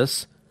overcome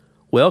this.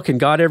 Well, can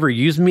God ever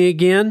use me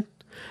again?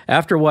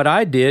 After what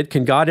I did,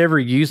 can God ever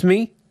use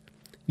me?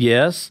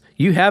 Yes,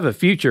 you have a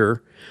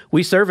future.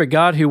 We serve a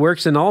God who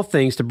works in all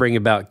things to bring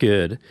about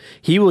good.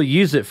 He will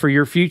use it for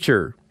your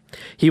future.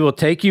 He will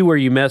take you where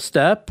you messed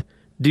up,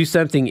 do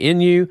something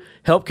in you,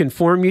 help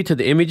conform you to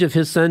the image of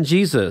his son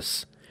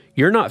Jesus.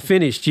 You're not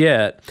finished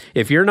yet.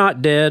 If you're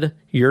not dead,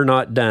 you're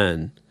not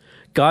done.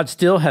 God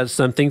still has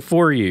something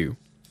for you.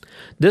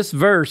 This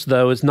verse,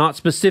 though, is not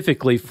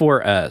specifically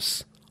for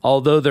us,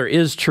 although there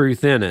is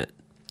truth in it.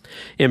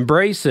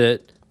 Embrace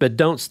it, but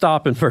don't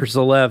stop in verse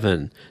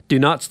 11. Do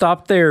not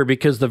stop there,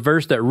 because the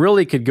verse that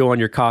really could go on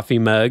your coffee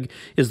mug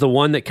is the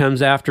one that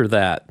comes after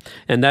that,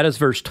 and that is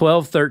verse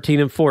 12, 13,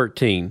 and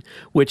 14,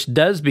 which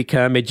does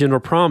become a general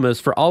promise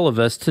for all of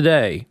us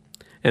today.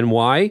 And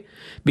why?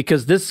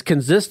 Because this is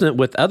consistent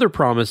with other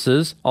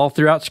promises all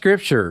throughout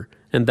Scripture,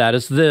 and that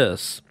is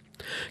this.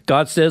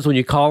 God says, when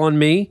you call on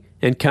me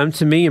and come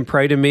to me and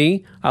pray to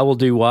me, I will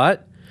do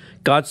what?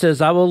 God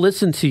says, I will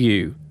listen to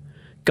you.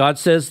 God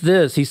says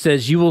this, he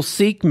says, you will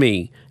seek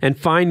me and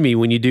find me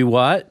when you do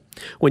what?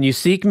 When you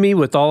seek me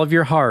with all of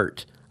your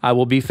heart, I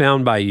will be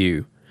found by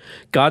you.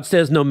 God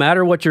says, no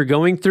matter what you're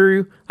going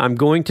through, I'm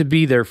going to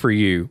be there for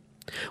you.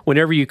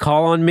 Whenever you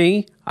call on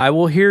me, I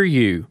will hear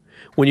you.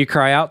 When you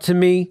cry out to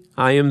me,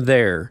 I am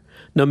there.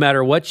 No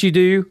matter what you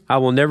do, I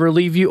will never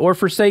leave you or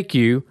forsake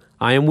you.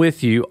 I am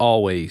with you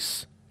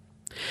always.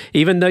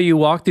 Even though you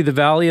walk through the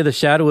valley of the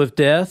shadow of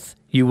death,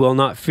 you will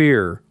not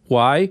fear.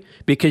 Why?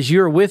 Because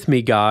you are with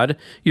me, God.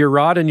 Your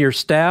rod and your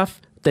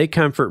staff, they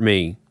comfort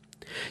me.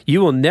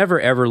 You will never,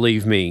 ever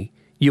leave me.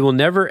 You will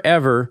never,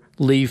 ever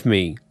leave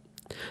me.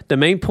 The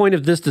main point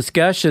of this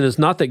discussion is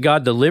not that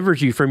God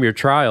delivers you from your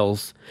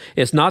trials.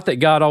 It's not that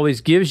God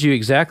always gives you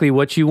exactly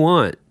what you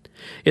want.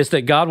 It's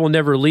that God will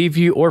never leave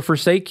you or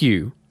forsake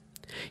you.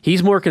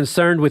 He's more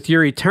concerned with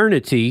your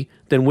eternity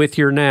than with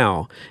your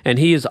now, and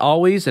he is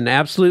always and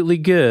absolutely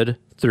good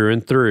through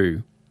and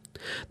through.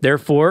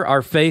 Therefore,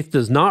 our faith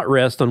does not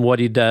rest on what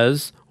he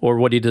does or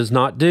what he does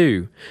not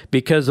do,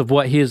 because of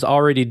what he has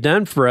already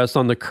done for us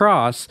on the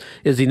cross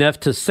is enough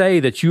to say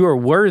that you are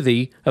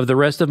worthy of the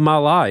rest of my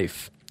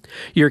life.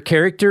 Your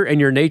character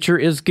and your nature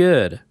is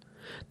good.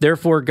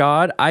 Therefore,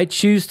 God, I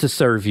choose to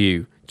serve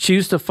you,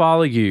 choose to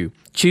follow you,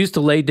 choose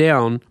to lay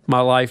down my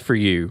life for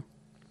you.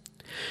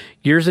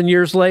 Years and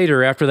years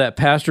later, after that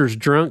pastor's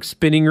drunk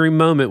spinning room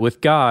moment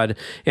with God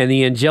and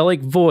the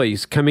angelic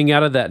voice coming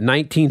out of that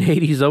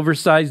 1980s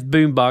oversized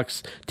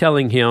boombox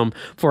telling him,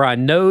 "For I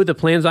know the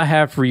plans I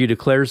have for you,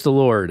 declares the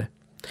Lord."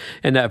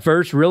 And that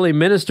verse really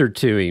ministered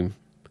to him.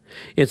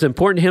 It's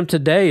important to him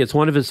today. It's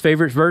one of his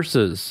favorite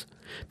verses,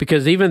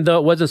 because even though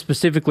it wasn't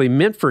specifically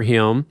meant for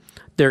him,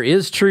 there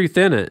is truth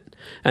in it.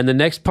 And the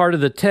next part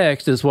of the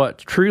text is what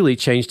truly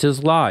changed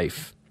his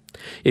life.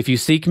 If you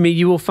seek me,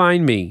 you will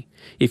find me.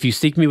 If you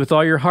seek me with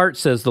all your heart,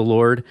 says the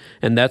Lord,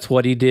 and that's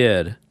what he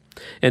did.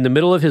 In the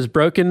middle of his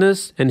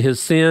brokenness and his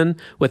sin,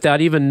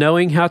 without even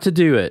knowing how to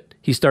do it,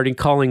 he started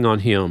calling on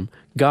him.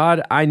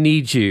 God, I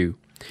need you.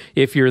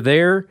 If you're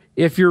there,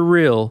 if you're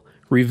real,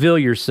 reveal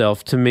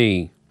yourself to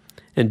me.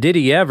 And did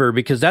he ever,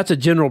 because that's a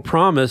general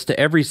promise to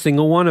every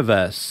single one of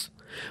us.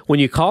 When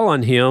you call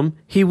on him,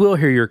 he will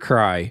hear your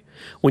cry.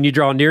 When you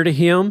draw near to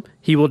him,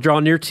 he will draw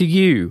near to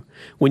you.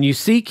 When you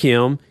seek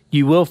him,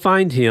 you will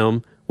find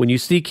him when you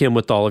seek him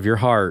with all of your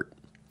heart.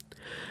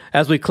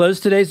 As we close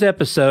today's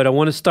episode, I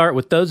want to start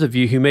with those of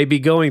you who may be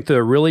going through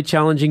a really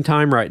challenging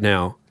time right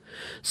now.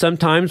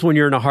 Sometimes when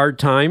you're in a hard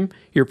time,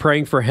 you're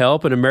praying for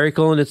help and a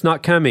miracle and it's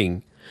not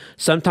coming.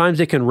 Sometimes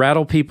it can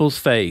rattle people's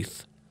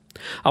faith.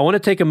 I want to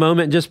take a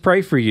moment and just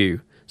pray for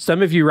you.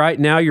 Some of you right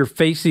now, you're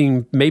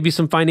facing maybe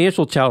some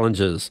financial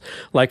challenges.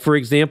 Like, for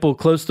example,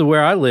 close to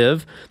where I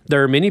live,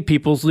 there are many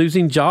people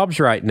losing jobs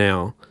right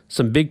now.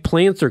 Some big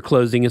plants are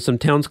closing in some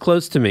towns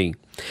close to me.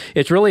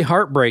 It's really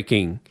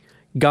heartbreaking.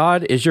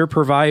 God is your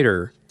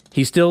provider.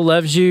 He still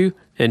loves you,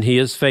 and he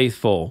is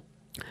faithful.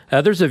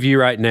 Others of you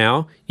right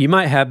now, you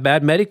might have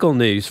bad medical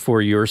news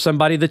for you or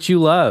somebody that you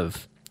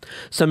love.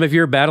 Some of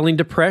you are battling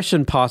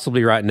depression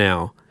possibly right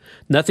now.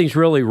 Nothing's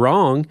really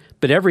wrong,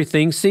 but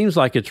everything seems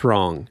like it's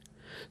wrong.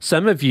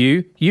 Some of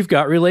you, you've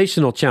got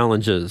relational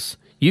challenges.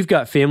 You've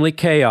got family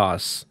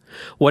chaos.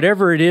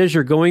 Whatever it is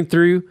you're going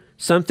through,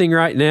 something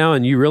right now,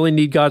 and you really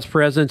need God's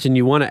presence and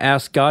you want to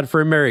ask God for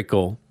a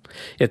miracle.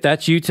 If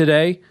that's you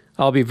today,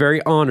 I'll be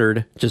very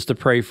honored just to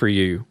pray for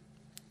you.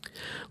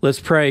 Let's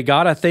pray.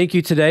 God, I thank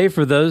you today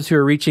for those who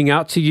are reaching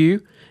out to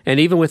you, and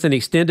even with an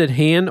extended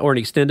hand or an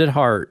extended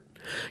heart.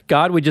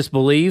 God, we just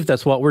believe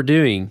that's what we're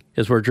doing,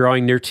 is we're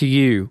drawing near to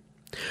you.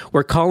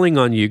 We're calling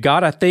on you.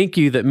 God, I thank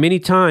you that many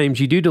times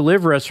you do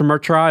deliver us from our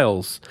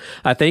trials.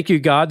 I thank you,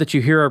 God, that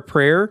you hear our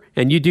prayer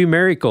and you do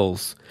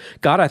miracles.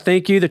 God, I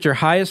thank you that your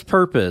highest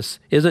purpose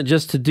isn't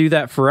just to do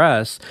that for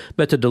us,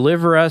 but to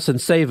deliver us and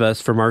save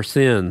us from our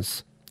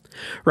sins.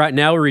 Right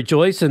now, we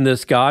rejoice in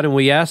this, God, and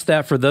we ask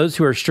that for those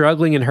who are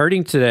struggling and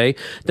hurting today,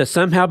 that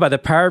somehow by the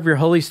power of your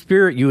Holy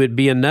Spirit, you would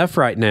be enough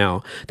right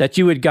now, that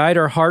you would guide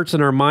our hearts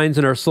and our minds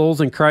and our souls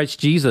in Christ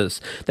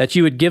Jesus, that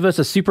you would give us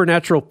a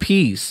supernatural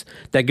peace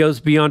that goes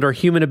beyond our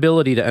human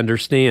ability to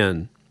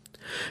understand.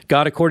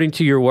 God, according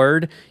to your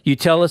word, you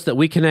tell us that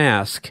we can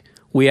ask.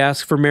 We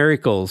ask for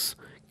miracles.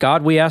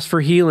 God, we ask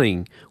for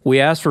healing. We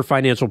ask for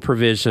financial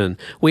provision.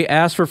 We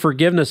ask for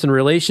forgiveness in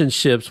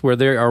relationships where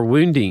there are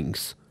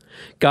woundings.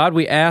 God,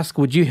 we ask,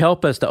 would you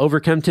help us to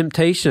overcome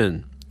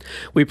temptation?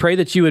 We pray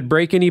that you would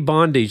break any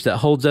bondage that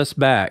holds us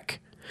back.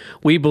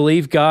 We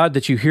believe, God,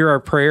 that you hear our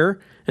prayer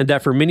and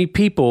that for many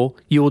people,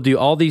 you will do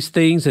all these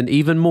things and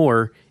even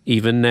more,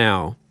 even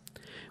now.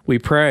 We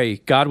pray,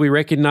 God, we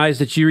recognize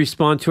that you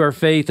respond to our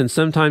faith, and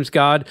sometimes,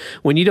 God,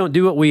 when you don't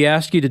do what we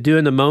ask you to do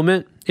in the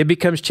moment, it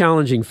becomes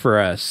challenging for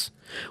us.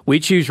 We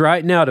choose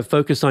right now to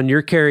focus on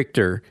your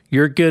character,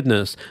 your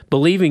goodness,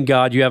 believing,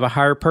 God, you have a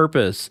higher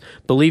purpose,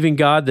 believing,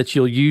 God, that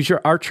you'll use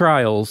our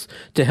trials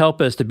to help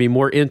us to be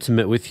more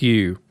intimate with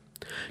you.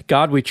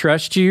 God, we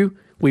trust you.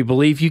 We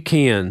believe you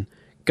can.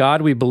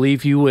 God, we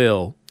believe you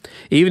will.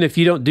 Even if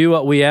you don't do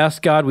what we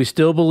ask, God, we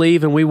still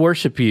believe and we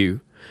worship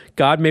you.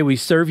 God, may we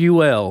serve you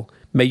well.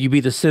 May you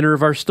be the center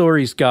of our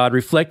stories, God,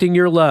 reflecting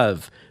your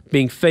love,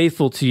 being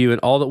faithful to you in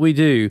all that we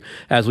do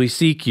as we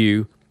seek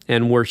you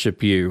and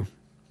worship you.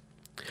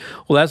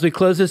 Well, as we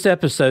close this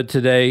episode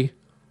today,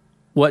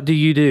 what do?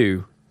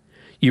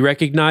 You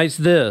recognize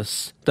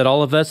this, that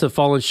all of us have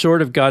fallen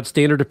short of God's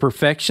standard of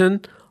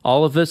perfection.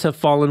 All of us have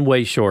fallen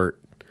way short.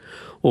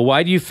 Well,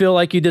 why do you feel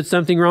like you did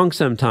something wrong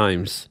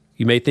sometimes?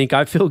 You may think,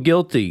 I feel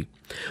guilty.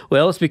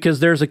 Well, it's because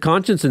there's a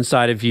conscience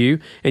inside of you,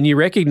 and you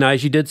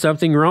recognize you did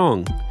something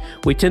wrong.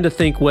 We tend to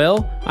think,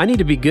 well, I need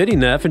to be good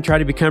enough and try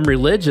to become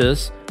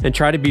religious and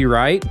try to be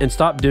right and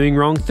stop doing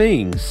wrong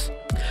things.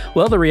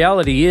 Well, the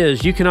reality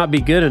is you cannot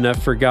be good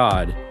enough for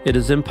God. It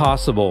is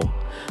impossible.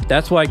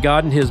 That's why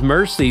God in his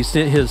mercy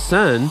sent his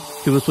Son,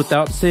 who was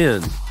without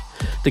sin.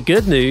 The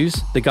good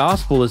news, the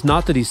gospel, is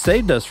not that he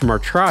saved us from our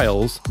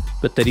trials,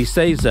 but that he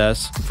saves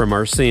us from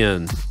our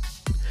sin.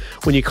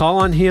 When you call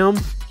on him,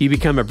 you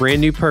become a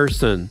brand new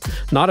person,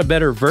 not a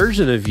better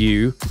version of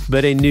you,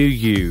 but a new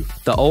you.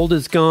 The old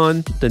is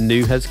gone, the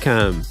new has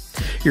come.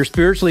 You're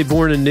spiritually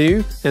born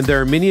anew, and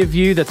there are many of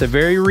you that the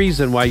very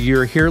reason why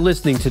you're here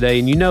listening today,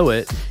 and you know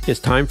it, is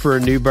time for a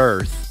new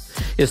birth.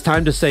 It's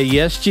time to say,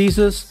 yes,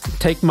 Jesus,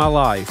 take my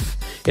life.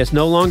 It's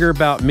no longer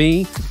about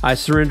me. I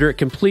surrender it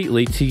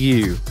completely to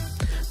you.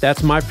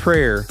 That's my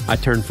prayer. I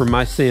turn from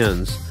my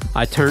sins.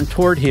 I turn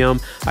toward him.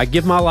 I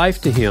give my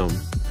life to him.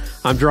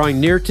 I'm drawing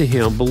near to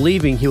him,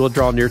 believing he will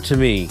draw near to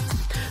me.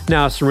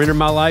 Now I surrender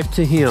my life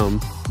to him.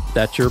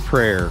 That's your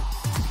prayer.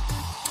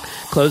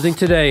 Closing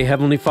today,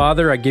 Heavenly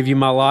Father, I give you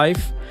my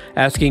life,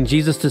 asking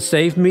Jesus to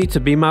save me, to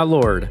be my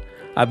Lord.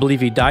 I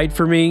believe he died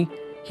for me.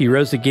 He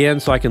rose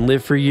again so I can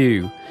live for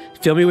you.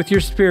 Fill me with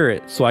your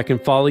Spirit so I can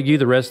follow you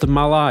the rest of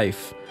my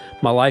life.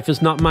 My life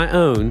is not my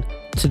own.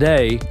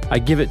 Today, I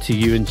give it to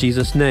you in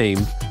Jesus' name,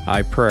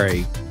 I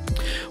pray.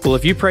 Well,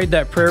 if you prayed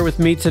that prayer with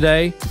me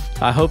today,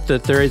 I hope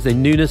that there is a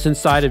newness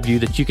inside of you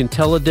that you can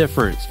tell a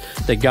difference,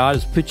 that God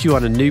has put you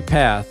on a new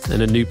path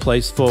and a new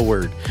place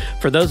forward.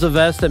 For those of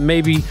us that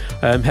maybe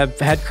have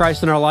had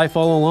Christ in our life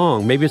all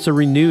along, maybe it's a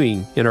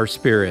renewing in our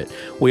spirit.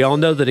 We all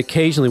know that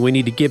occasionally we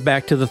need to get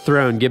back to the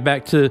throne, get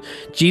back to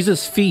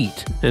Jesus'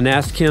 feet and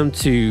ask Him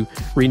to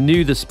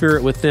renew the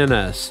spirit within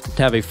us,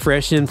 to have a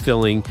fresh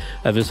infilling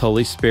of His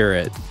Holy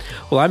Spirit.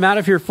 Well, I'm out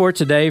of here for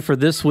today for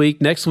this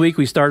week. Next week,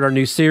 we start our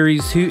new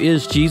series, Who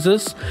is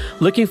Jesus?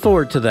 Looking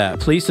forward to that.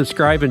 Please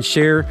subscribe and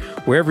share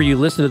wherever you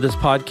listen to this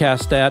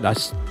podcast at. I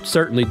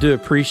certainly do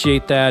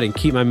appreciate that, and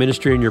keep my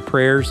ministry in your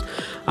prayers.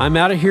 I'm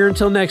out of here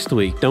until next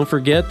week. Don't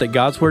forget that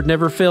God's Word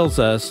never fails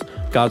us.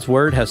 God's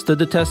Word has stood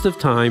the test of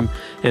time,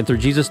 and through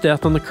Jesus'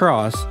 death on the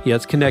cross, He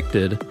has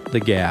connected the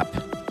gap.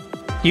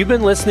 You've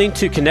been listening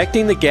to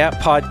Connecting the Gap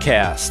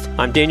podcast.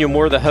 I'm Daniel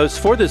Moore, the host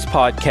for this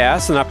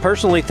podcast, and I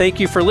personally thank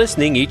you for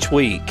listening each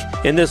week.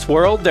 In this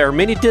world, there are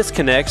many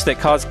disconnects that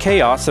cause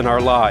chaos in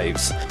our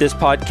lives. This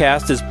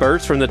podcast is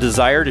birthed from the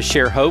desire to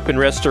share hope and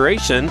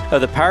restoration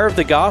of the power of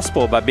the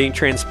gospel by being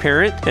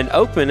transparent and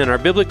open in our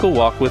biblical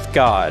walk with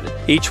God.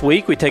 Each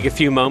week, we take a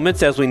few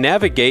moments as we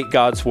navigate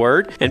God's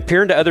Word and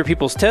peer into other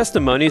people's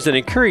testimonies and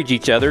encourage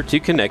each other to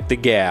connect the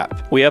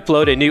gap. We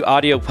upload a new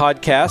audio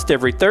podcast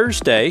every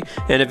Thursday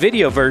and a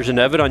video version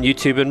of it on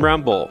YouTube and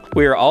Rumble.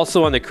 We are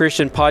also on the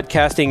Christian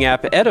podcasting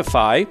app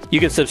Edify. You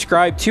can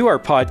subscribe to our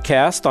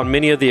podcast on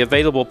many of the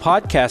available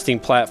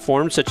podcasting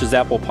platforms such as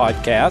Apple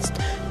Podcast,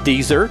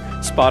 Deezer,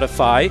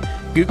 Spotify,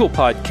 Google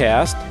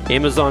Podcast,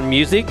 Amazon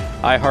Music,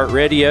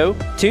 iHeartRadio,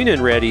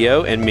 TuneIn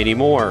Radio, and many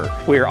more.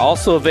 We are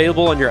also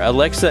available on your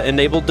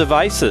Alexa-enabled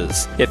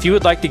devices. If you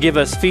would like to give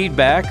us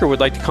feedback or would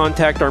like to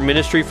contact our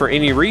ministry for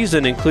any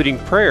reason, including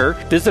prayer,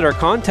 visit our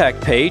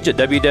contact page at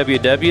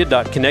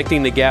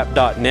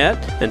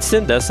www.connectingthegap.net and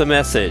send us a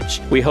message.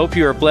 We hope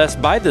you are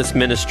blessed by this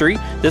ministry.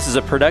 This is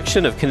a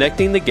production of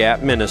Connecting the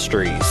Gap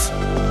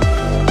Ministries.